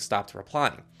 but soon stopped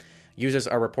replying. Users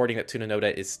are reporting that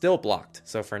Tutanota is still blocked,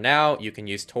 so for now, you can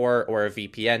use Tor or a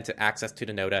VPN to access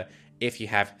Tutanota if you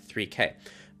have 3K.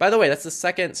 By the way, that's the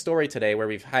second story today where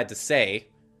we've had to say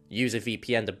use a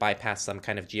VPN to bypass some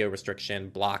kind of geo restriction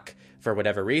block for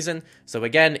whatever reason. So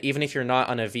again, even if you're not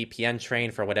on a VPN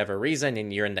train for whatever reason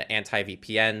and you're in the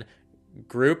anti-VPN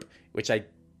group, which I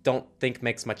don't think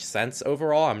makes much sense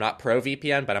overall. I'm not pro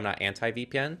VPN, but I'm not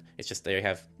anti-VPN. It's just they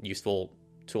have useful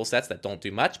tool sets that don't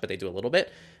do much, but they do a little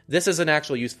bit. This is an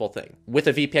actual useful thing. With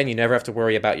a VPN, you never have to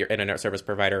worry about your internet service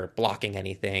provider blocking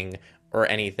anything or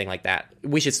anything like that.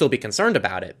 We should still be concerned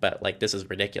about it, but like this is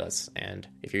ridiculous. And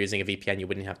if you're using a VPN, you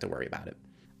wouldn't have to worry about it.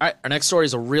 All right, our next story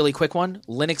is a really quick one.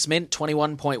 Linux Mint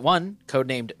 21.1,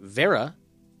 codenamed Vera,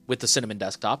 with the Cinnamon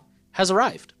desktop, has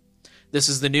arrived. This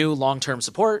is the new long-term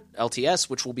support, LTS,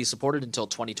 which will be supported until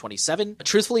 2027.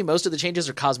 Truthfully, most of the changes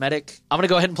are cosmetic. I'm going to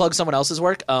go ahead and plug someone else's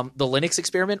work. The Linux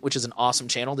Experiment, which is an awesome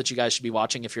channel that you guys should be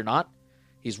watching if you're not.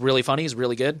 He's really funny. He's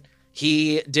really good.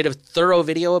 He did a thorough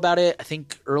video about it, I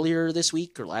think earlier this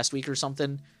week or last week or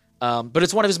something. But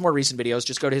it's one of his more recent videos.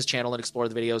 Just go to his channel and explore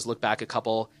the videos, look back a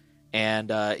couple, and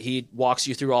he walks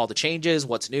you through all the changes,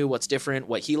 what's new, what's different,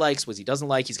 what he likes, what he doesn't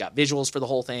like. He's got visuals for the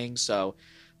whole thing, so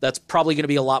that's probably going to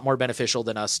be a lot more beneficial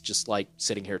than us just like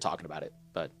sitting here talking about it.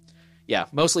 But yeah,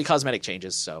 mostly cosmetic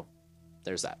changes, so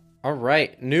there's that. All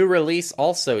right, new release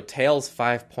also, Tails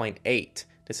 5.8.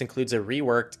 This includes a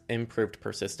reworked, improved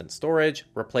persistent storage,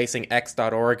 replacing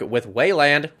X.org with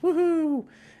Wayland, woohoo,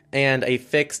 and a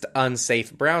fixed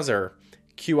unsafe browser,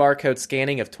 QR code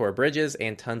scanning of Tor bridges,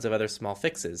 and tons of other small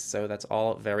fixes. So that's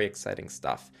all very exciting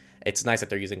stuff. It's nice that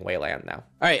they're using Wayland now. All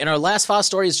right, and our last FOSS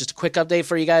story is just a quick update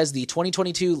for you guys. The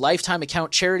 2022 Lifetime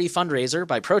Account Charity Fundraiser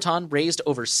by Proton raised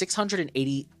over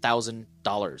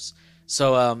 $680,000.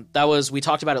 So that was, we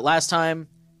talked about it last time.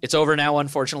 It's over now,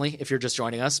 unfortunately, if you're just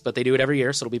joining us, but they do it every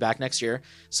year, so it'll be back next year.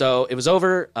 So it was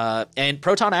over, and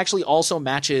Proton actually also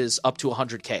matches up to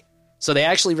 $100K. So they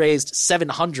actually raised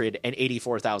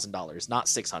 $784,000, not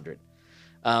 $600.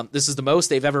 This is the most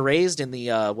they've ever raised in the,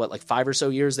 5 or so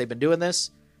years they've been doing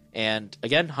this. And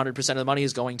again, 100% of the money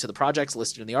is going to the projects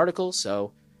listed in the article.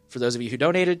 So for those of you who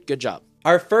donated, good job.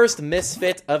 Our first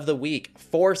misfit of the week,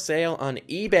 for sale on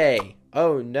eBay.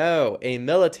 Oh no, a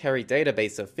military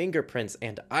database of fingerprints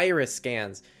and iris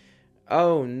scans.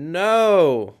 Oh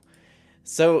no.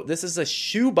 So this is a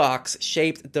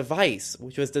shoebox-shaped device,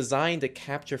 which was designed to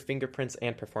capture fingerprints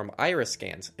and perform iris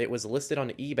scans. It was listed on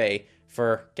eBay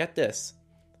for, get this,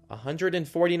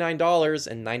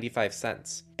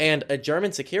 $149.95. And a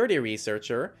German security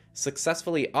researcher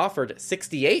successfully offered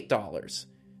 $68.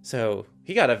 So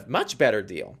he got a much better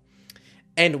deal.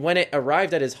 And when it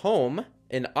arrived at his home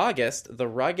in August, the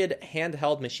rugged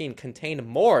handheld machine contained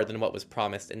more than what was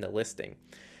promised in the listing.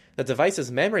 The device's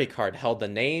memory card held the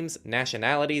names,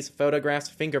 nationalities, photographs,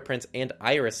 fingerprints, and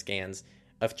iris scans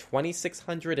of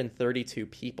 2,632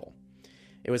 people.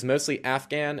 It was mostly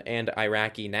Afghan and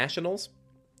Iraqi nationals.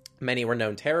 Many were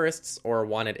known terrorists or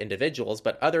wanted individuals,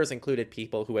 but others included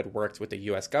people who had worked with the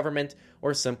US government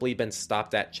or simply been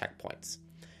stopped at checkpoints.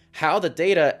 How the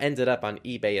data ended up on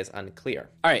eBay is unclear.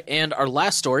 All right, and our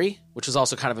last story, which was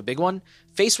also kind of a big one,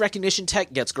 face recognition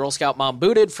tech gets Girl Scout mom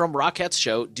booted from Rockettes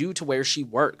show due to where she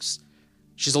works.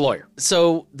 She's a lawyer.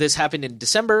 So this happened in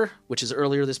December, which is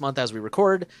earlier this month as we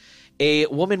record. A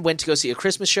woman went to go see a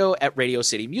Christmas show at Radio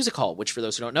City Music Hall, which for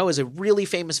those who don't know is a really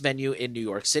famous venue in New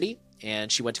York City,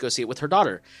 and she went to go see it with her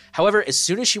daughter. However, as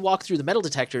soon as she walked through the metal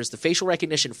detectors, the facial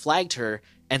recognition flagged her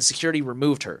and security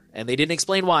removed her. And they didn't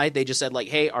explain why. They just said, like,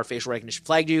 hey, our facial recognition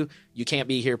flagged you. You can't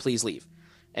be here. Please leave.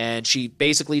 And she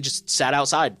basically just sat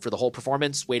outside for the whole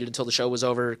performance, waited until the show was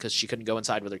over because she couldn't go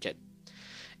inside with her kid.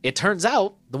 It turns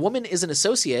out the woman is an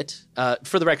associate.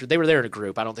 For the record, they were there in a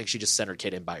group. I don't think she just sent her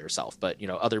kid in by herself. But,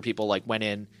 other people went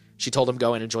in. She told them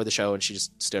go and enjoy the show, and she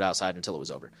just stood outside until it was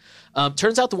over.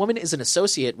 Turns out the woman is an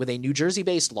associate with a New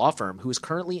Jersey-based law firm who is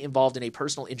currently involved in a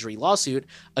personal injury lawsuit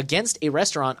against a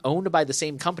restaurant owned by the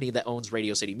same company that owns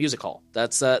Radio City Music Hall.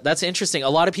 That's interesting. A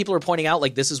lot of people are pointing out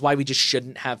this is why we just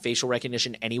shouldn't have facial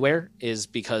recognition anywhere, is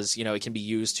because it can be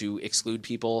used to exclude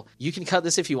people. You can cut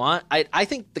this if you want. I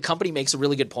think the company makes a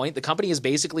really good point. The company is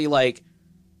basically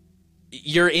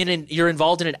you're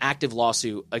involved in an active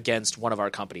lawsuit against one of our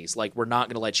companies. We're not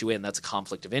going to let you in. That's a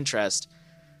conflict of interest.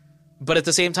 But at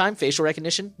the same time, facial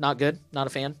recognition, not good. Not a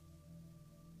fan.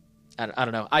 I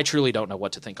don't know. I truly don't know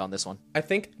what to think on this one. I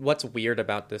think what's weird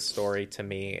about this story to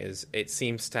me is it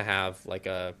seems to have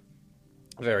a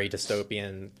very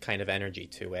dystopian kind of energy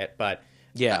to it. But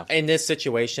yeah, in this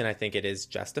situation, I think it is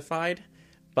justified.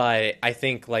 But I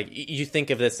think you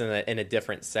think of this in a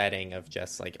different setting of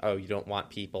just oh, you don't want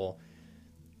people.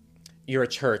 You're a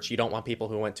church. You don't want people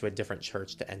who went to a different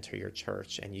church to enter your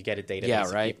church, and you get a database.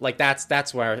 Yeah, right.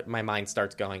 That's where my mind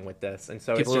starts going with this, and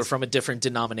so people who are from a different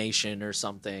denomination or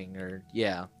something, or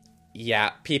yeah. Yeah,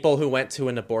 people who went to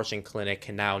an abortion clinic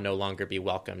can now no longer be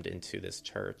welcomed into this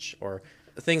church, or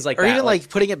things like Or that. even like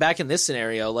putting it back in this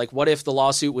scenario, like what if the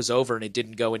lawsuit was over and it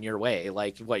didn't go in your way?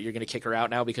 Like, what, you're going to kick her out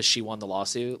now because she won the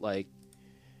lawsuit? Like,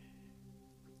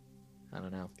 I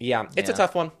don't know. Yeah, it's a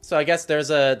tough one. So I guess there's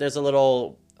a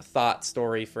little thought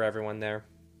story for everyone there.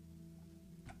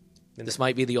 This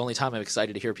might be the only time I'm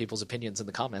excited to hear people's opinions in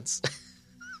the comments.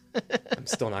 I'm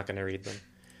still not going to read them.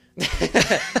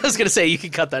 I was going to say, you can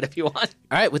cut that if you want.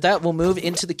 All right, with that, we'll move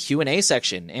into the Q&A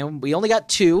section. And we only got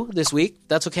 2 this week.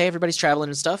 That's okay. Everybody's traveling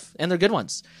and stuff, and they're good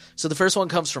ones. So the first one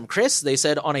comes from Chris. They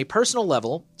said, on a personal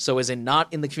level, so as in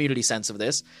not in the community sense of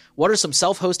this, what are some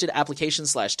self-hosted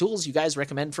applications/tools you guys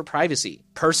recommend for privacy?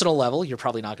 Personal level, you're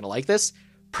probably not going to like this.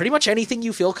 Pretty much anything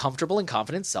you feel comfortable and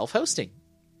confident self-hosting.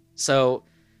 So...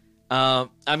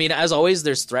 I mean, as always,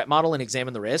 there's threat model and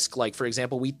examine the risk. Like, for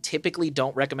example, we typically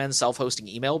don't recommend self-hosting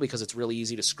email because it's really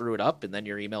easy to screw it up, and then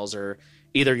your emails are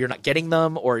either you're not getting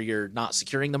them or you're not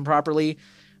securing them properly.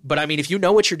 But I mean, if you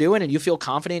know what you're doing and you feel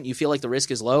confident, you feel like the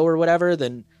risk is low or whatever,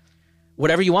 then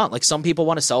whatever you want. Like, some people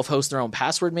want to self-host their own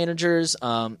password managers.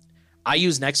 I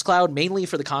use Nextcloud mainly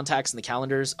for the contacts and the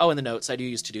calendars. Oh, and the notes. I do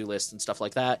use to-do lists and stuff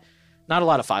like that. Not a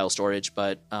lot of file storage,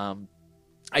 but I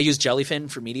use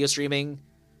Jellyfin for media streaming.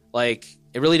 Like,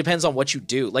 it really depends on what you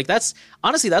do. Like, that's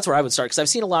where I would start, because I've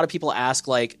seen a lot of people ask,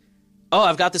 like, oh,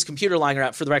 I've got this computer lying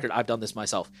around. For the record, I've done this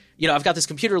myself. You know, I've got this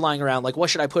computer lying around. Like, what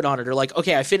should I put on it? Or like,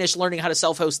 okay, I finished learning how to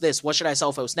self-host this. What should I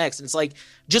self-host next? And it's like,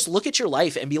 just look at your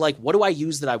life and be like, what do I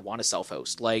use that I want to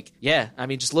self-host? Like, yeah, I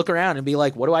mean, just look around and be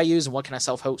like, what do I use and what can I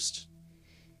self-host?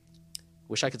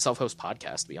 Wish I could self-host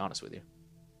podcasts, to be honest with you.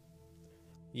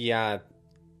 Yeah,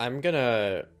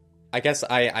 I guess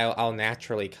I'll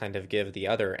naturally kind of give the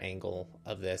other angle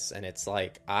of this, and it's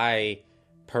like, I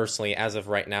personally, as of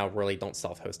right now, really don't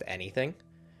self-host anything.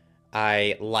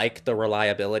 I like the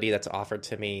reliability that's offered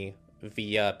to me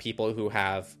via people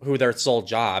who their sole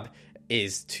job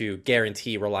is to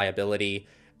guarantee reliability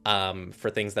for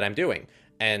things that I'm doing.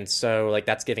 And so, like,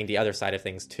 that's giving the other side of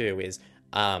things too, is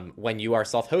when you are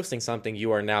self-hosting something,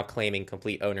 you are now claiming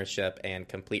complete ownership and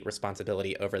complete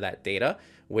responsibility over that data,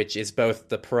 which is both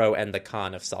the pro and the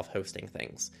con of self-hosting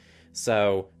things.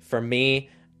 So for me,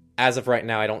 as of right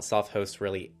now, I don't self-host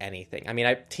really anything. I mean,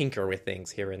 I tinker with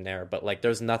things here and there, but like,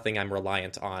 there's nothing I'm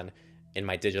reliant on in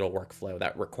my digital workflow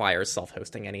that requires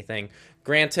self-hosting anything.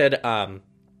 Granted,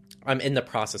 I'm in the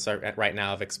process right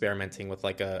now of experimenting with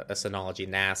like a Synology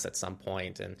NAS at some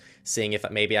point and seeing if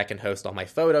maybe I can host all my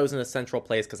photos in a central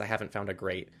place, because I haven't found a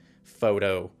great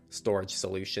photo storage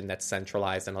solution that's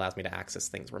centralized and allows me to access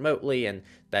things remotely and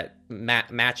that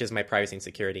matches my privacy and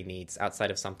security needs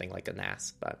outside of something like a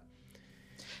NAS.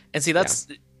 And see, that's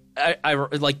I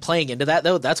like playing into that,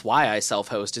 though. That's why I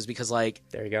self-host, is because, like,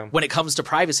 there you go. When it comes to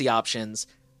privacy options,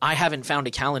 I haven't found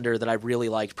a calendar that I really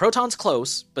like. Proton's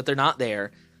close, but they're not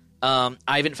there. I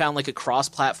haven't found like a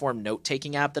cross-platform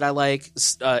note-taking app that I like.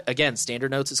 Again,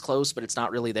 Standard Notes is close, but it's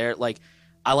not really there. Like,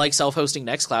 I like self-hosting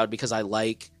Nextcloud because I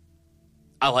like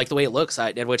the way it looks.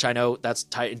 Which I know that's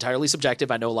entirely subjective.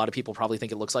 I know a lot of people probably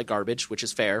think it looks like garbage, which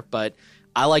is fair, but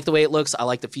I like the way it looks. I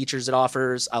like the features it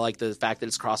offers. I like the fact that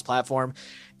it's cross-platform,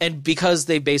 and because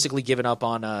they've basically given up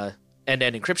on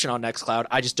end-to-end encryption on Nextcloud,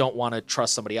 I just don't want to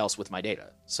trust somebody else with my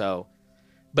data. So,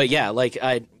 but yeah, like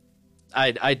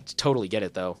I totally get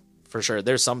it though. For sure.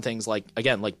 There's some things like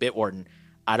Bitwarden.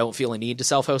 I don't feel a need to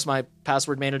self-host my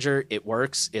password manager. It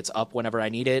works. It's up whenever I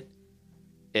need it.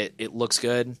 It looks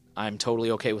good. I'm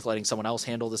totally okay with letting someone else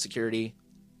handle the security.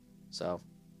 So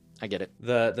I get it.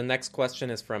 The next question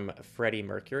is from Freddie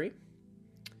Mercury.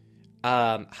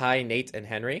 Hi, Nate and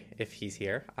Henry, if he's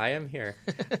here. I am here.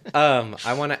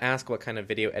 I want to ask what kind of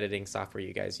video editing software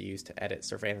you guys use to edit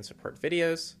surveillance report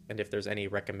videos, and if there's any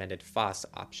recommended FOSS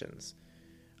options.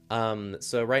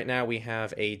 So right now we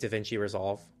have a DaVinci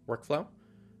Resolve workflow,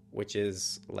 which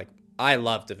is like, I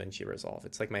love DaVinci Resolve.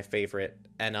 It's like my favorite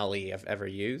NLE I've ever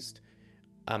used.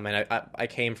 And I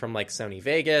came from like Sony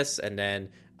Vegas and then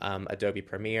Adobe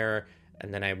Premiere,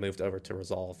 and then I moved over to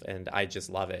Resolve, and I just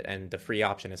love it. And the free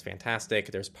option is fantastic.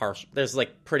 There's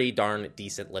like pretty darn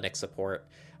decent Linux support.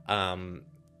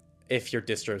 If your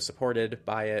distro is supported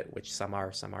by it, which some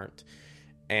are, some aren't.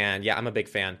 And yeah, I'm a big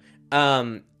fan.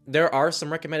 There are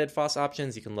some recommended FOSS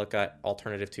options. You can look at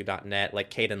alternative2.net, like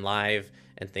Kdenlive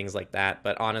and things like that.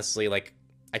 But honestly, like,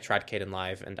 I tried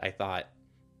Kdenlive and I thought,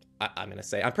 I'm going to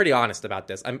say, I'm pretty honest about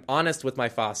this. I'm honest with my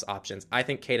FOSS options. I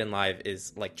think Kdenlive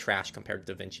is like trash compared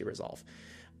to DaVinci Resolve.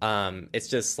 It's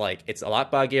just like, it's a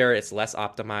lot buggier. It's less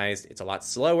optimized. It's a lot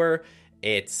slower.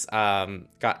 It's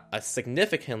got a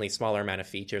significantly smaller amount of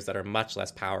features that are much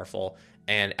less powerful.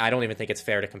 And I don't even think it's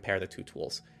fair to compare the two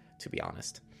tools. to be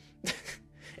honest.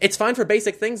 It's fine for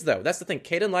basic things, though. That's the thing.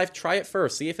 Kdenlive, try it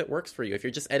first. See if it works for you. If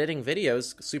you're just editing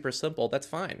videos, super simple, that's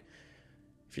fine.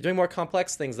 If you're doing more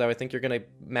complex things, though, I think you're going to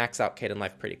max out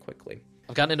Kdenlive pretty quickly.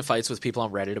 I've gotten into fights with people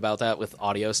on Reddit about that with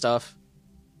audio stuff.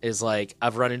 Is like,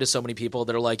 I've run into so many people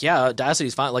that are like, yeah,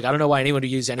 Audacity's fine. Like, I don't know why anyone would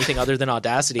use anything other than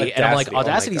Audacity. And I'm like,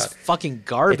 Audacity's fucking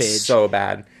garbage. It's so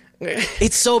bad.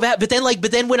 It's so bad. But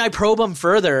then when I probe them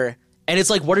further, and it's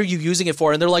like, what are you using it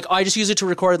for? And they're like, oh, I just use it to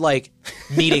record, like,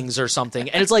 meetings or something.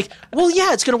 And it's like, well,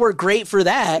 yeah, it's going to work great for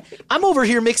that. I'm over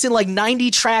here mixing, like,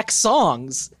 90-track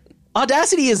songs.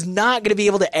 Audacity is not going to be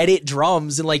able to edit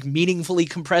drums and, like, meaningfully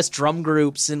compress drum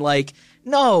groups and, like,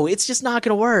 no, it's just not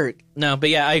going to work. No, but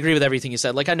yeah, I agree with everything you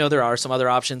said. Like, I know there are some other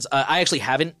options. I actually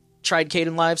haven't tried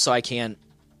Kdenlive, so I can't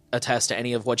attest to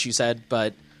any of what you said,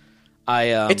 but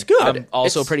it's good. I'm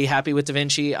also pretty happy with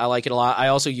DaVinci. I like it a lot. I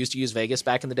also used to use Vegas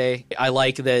back in the day. I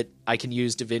like that I can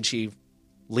use DaVinci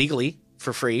legally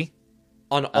for free.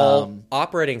 On all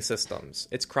operating systems.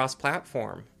 It's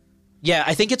cross-platform. Yeah,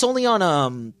 I think it's only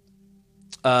on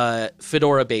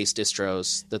Fedora-based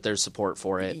distros that there's support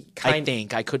for it. I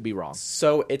think. I could be wrong.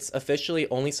 So it's officially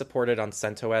only supported on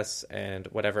CentOS and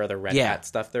whatever other Red Hat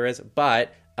stuff there is,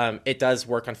 but it does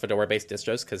work on Fedora-based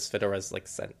distros because Fedora's like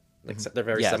they're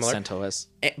very similar. CentOS.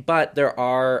 But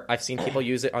I've seen people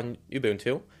use it on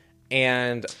Ubuntu,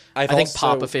 and I think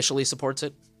Pop officially supports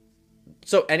it.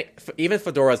 So even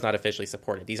Fedora is not officially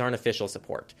supported. These aren't official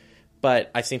support.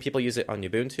 But I've seen people use it on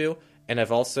Ubuntu, and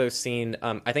I've also seen,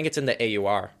 I think it's in the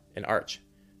AUR in Arch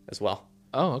as well.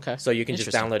 Oh, okay. So you can just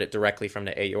download it directly from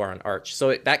the AUR in Arch.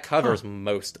 So that covers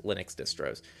most Linux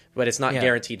distros, but it's not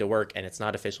guaranteed to work, and it's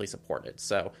not officially supported.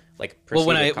 So, like, well,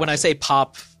 when I say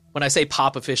Pop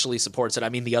officially supports it, I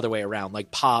mean the other way around. Like,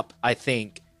 Pop, I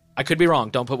think, I could be wrong.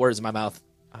 Don't put words in my mouth.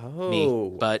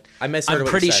 But I'm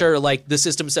pretty sure, like, the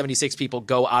System 76 people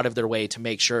go out of their way to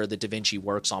make sure that DaVinci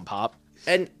works on Pop.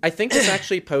 And I think this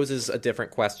actually poses a different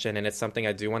question, and it's something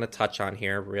I do want to touch on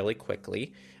here really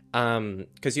quickly.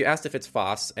 Because you asked if it's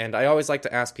FOSS, and I always like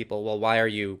to ask people, well, why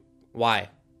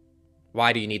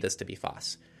do you need this to be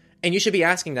FOSS? And you should be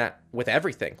asking that with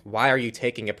everything. Why are you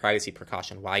taking a privacy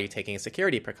precaution? Why are you taking a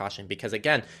security precaution? Because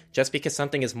again, just because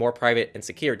something is more private and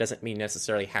secure doesn't mean you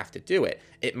necessarily have to do it.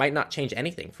 It might not change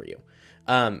anything for you.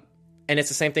 And it's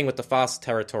the same thing with the FOSS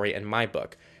territory in my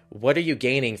book. What are you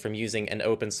gaining from using an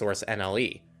open source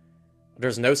NLE?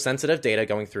 There's no sensitive data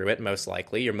going through it, most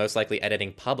likely. You're most likely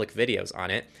editing public videos on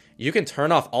it. You can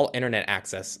turn off all internet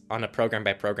access on a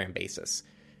program-by-program basis.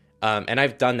 And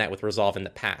I've done that with Resolve in the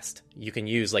past. You can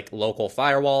use, like, local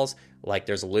firewalls, like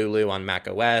there's Lulu on Mac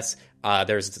OS.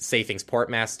 There's Safings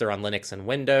Portmaster on Linux and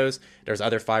Windows. There's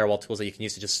other firewall tools that you can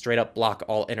use to just straight up block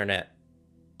all internet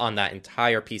on that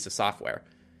entire piece of software.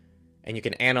 And you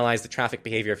can analyze the traffic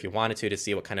behavior if you wanted to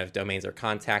see what kind of domains are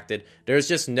contacted. There's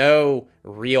just no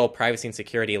real privacy and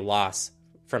security loss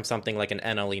from something like an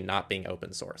NLE not being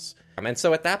open source. And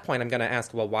so at that point, I'm going to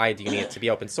ask, well, why do you need it to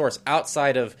be open source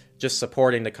outside of just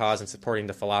supporting the cause and supporting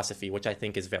the philosophy, which I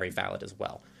think is very valid as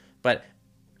well. But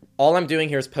all I'm doing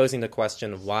here is posing the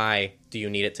question, why do you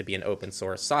need it to be an open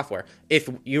source software? If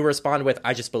you respond with,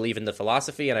 I just believe in the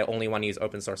philosophy and I only want to use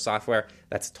open source software,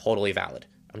 that's totally valid.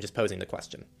 I'm just posing the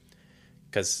question.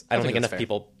 Because I don't think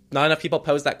not enough people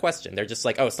pose that question. They're just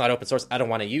like, oh, it's not open source, I don't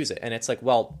want to use it. And it's like,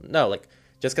 well, no, like,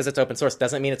 just because it's open source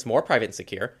doesn't mean it's more private and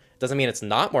secure. Doesn't mean it's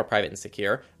not more private and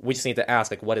secure. We just need to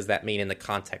ask, like, what does that mean in the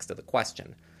context of the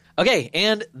question? Okay,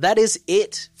 and that is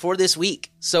it for this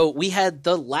week. So we had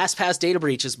the LastPass data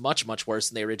breach is much, much worse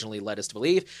than they originally led us to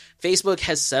believe. Facebook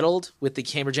has settled with the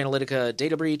Cambridge Analytica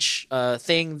data breach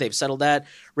thing. They've settled that.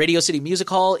 Radio City Music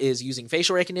Hall is using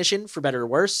facial recognition for better or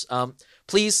worse.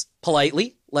 Please,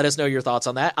 politely, let us know your thoughts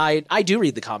on that. I do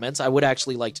read the comments. I would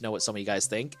actually like to know what some of you guys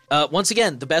think. Once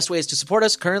again, the best ways to support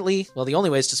us currently, well, the only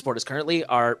ways to support us currently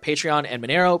are Patreon and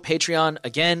Monero. Patreon,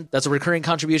 again, that's a recurring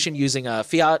contribution using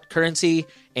fiat currency,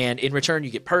 and in return,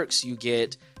 you get perks. You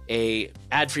get a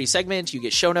ad-free segment, you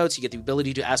get show notes, you get the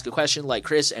ability to ask a question like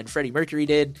Chris and Freddie Mercury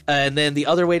did. And then the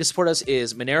other way to support us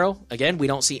is Monero. Again, we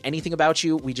don't see anything about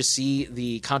you. We just see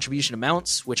the contribution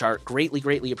amounts, which are greatly,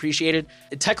 greatly appreciated.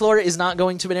 Techlore is not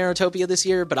going to Monerotopia this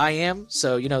year, but I am.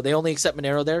 So, they only accept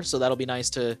Monero there. So that'll be nice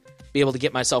to be able to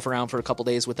get myself around for a couple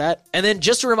days with that. And then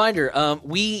just a reminder,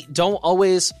 we don't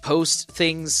always post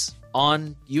things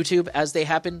on YouTube as they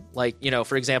happen. Like,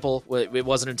 for example, it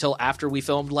wasn't until after we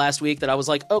filmed last week that I was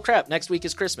like, oh crap, next week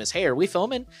is Christmas. Hey, are we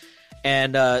filming?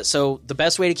 And so the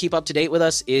best way to keep up to date with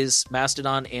us is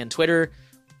Mastodon and Twitter.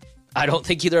 I don't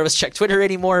think either of us check Twitter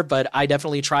anymore, but I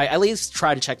definitely at least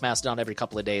try to check Mastodon every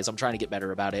couple of days. I'm trying to get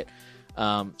better about it.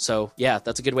 So yeah,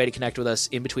 that's a good way to connect with us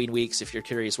in between weeks if you're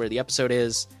curious where the episode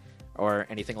is or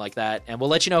anything like that. And we'll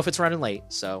let you know if it's running late.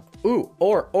 So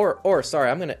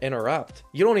sorry, I'm going to interrupt.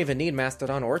 You don't even need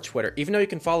Mastodon or Twitter, even though you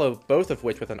can follow both of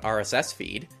which with an RSS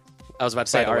feed. I was about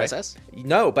to say RSS.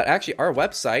 No, but actually our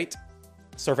website,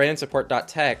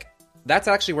 surveillancesupport.tech, that's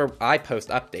actually where I post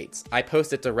updates. I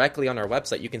post it directly on our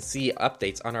website. You can see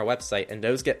updates on our website, and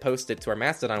those get posted to our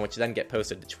Mastodon, which then get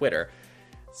posted to Twitter.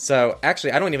 So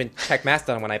actually, I don't even check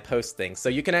Mastodon when I post things. So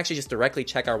you can actually just directly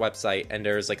check our website, and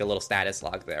there's like a little status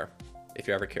log there, if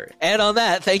you're ever curious. And on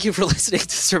that, thank you for listening to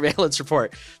Surveillance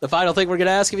Report. The final thing we're going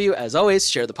to ask of you, as always,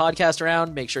 share the podcast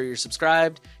around. Make sure you're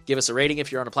subscribed. Give us a rating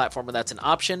if you're on a platform where that's an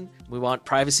option. We want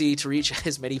privacy to reach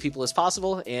as many people as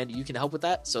possible, and you can help with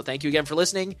that. So thank you again for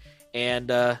listening, and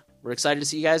we're excited to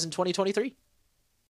see you guys in 2023.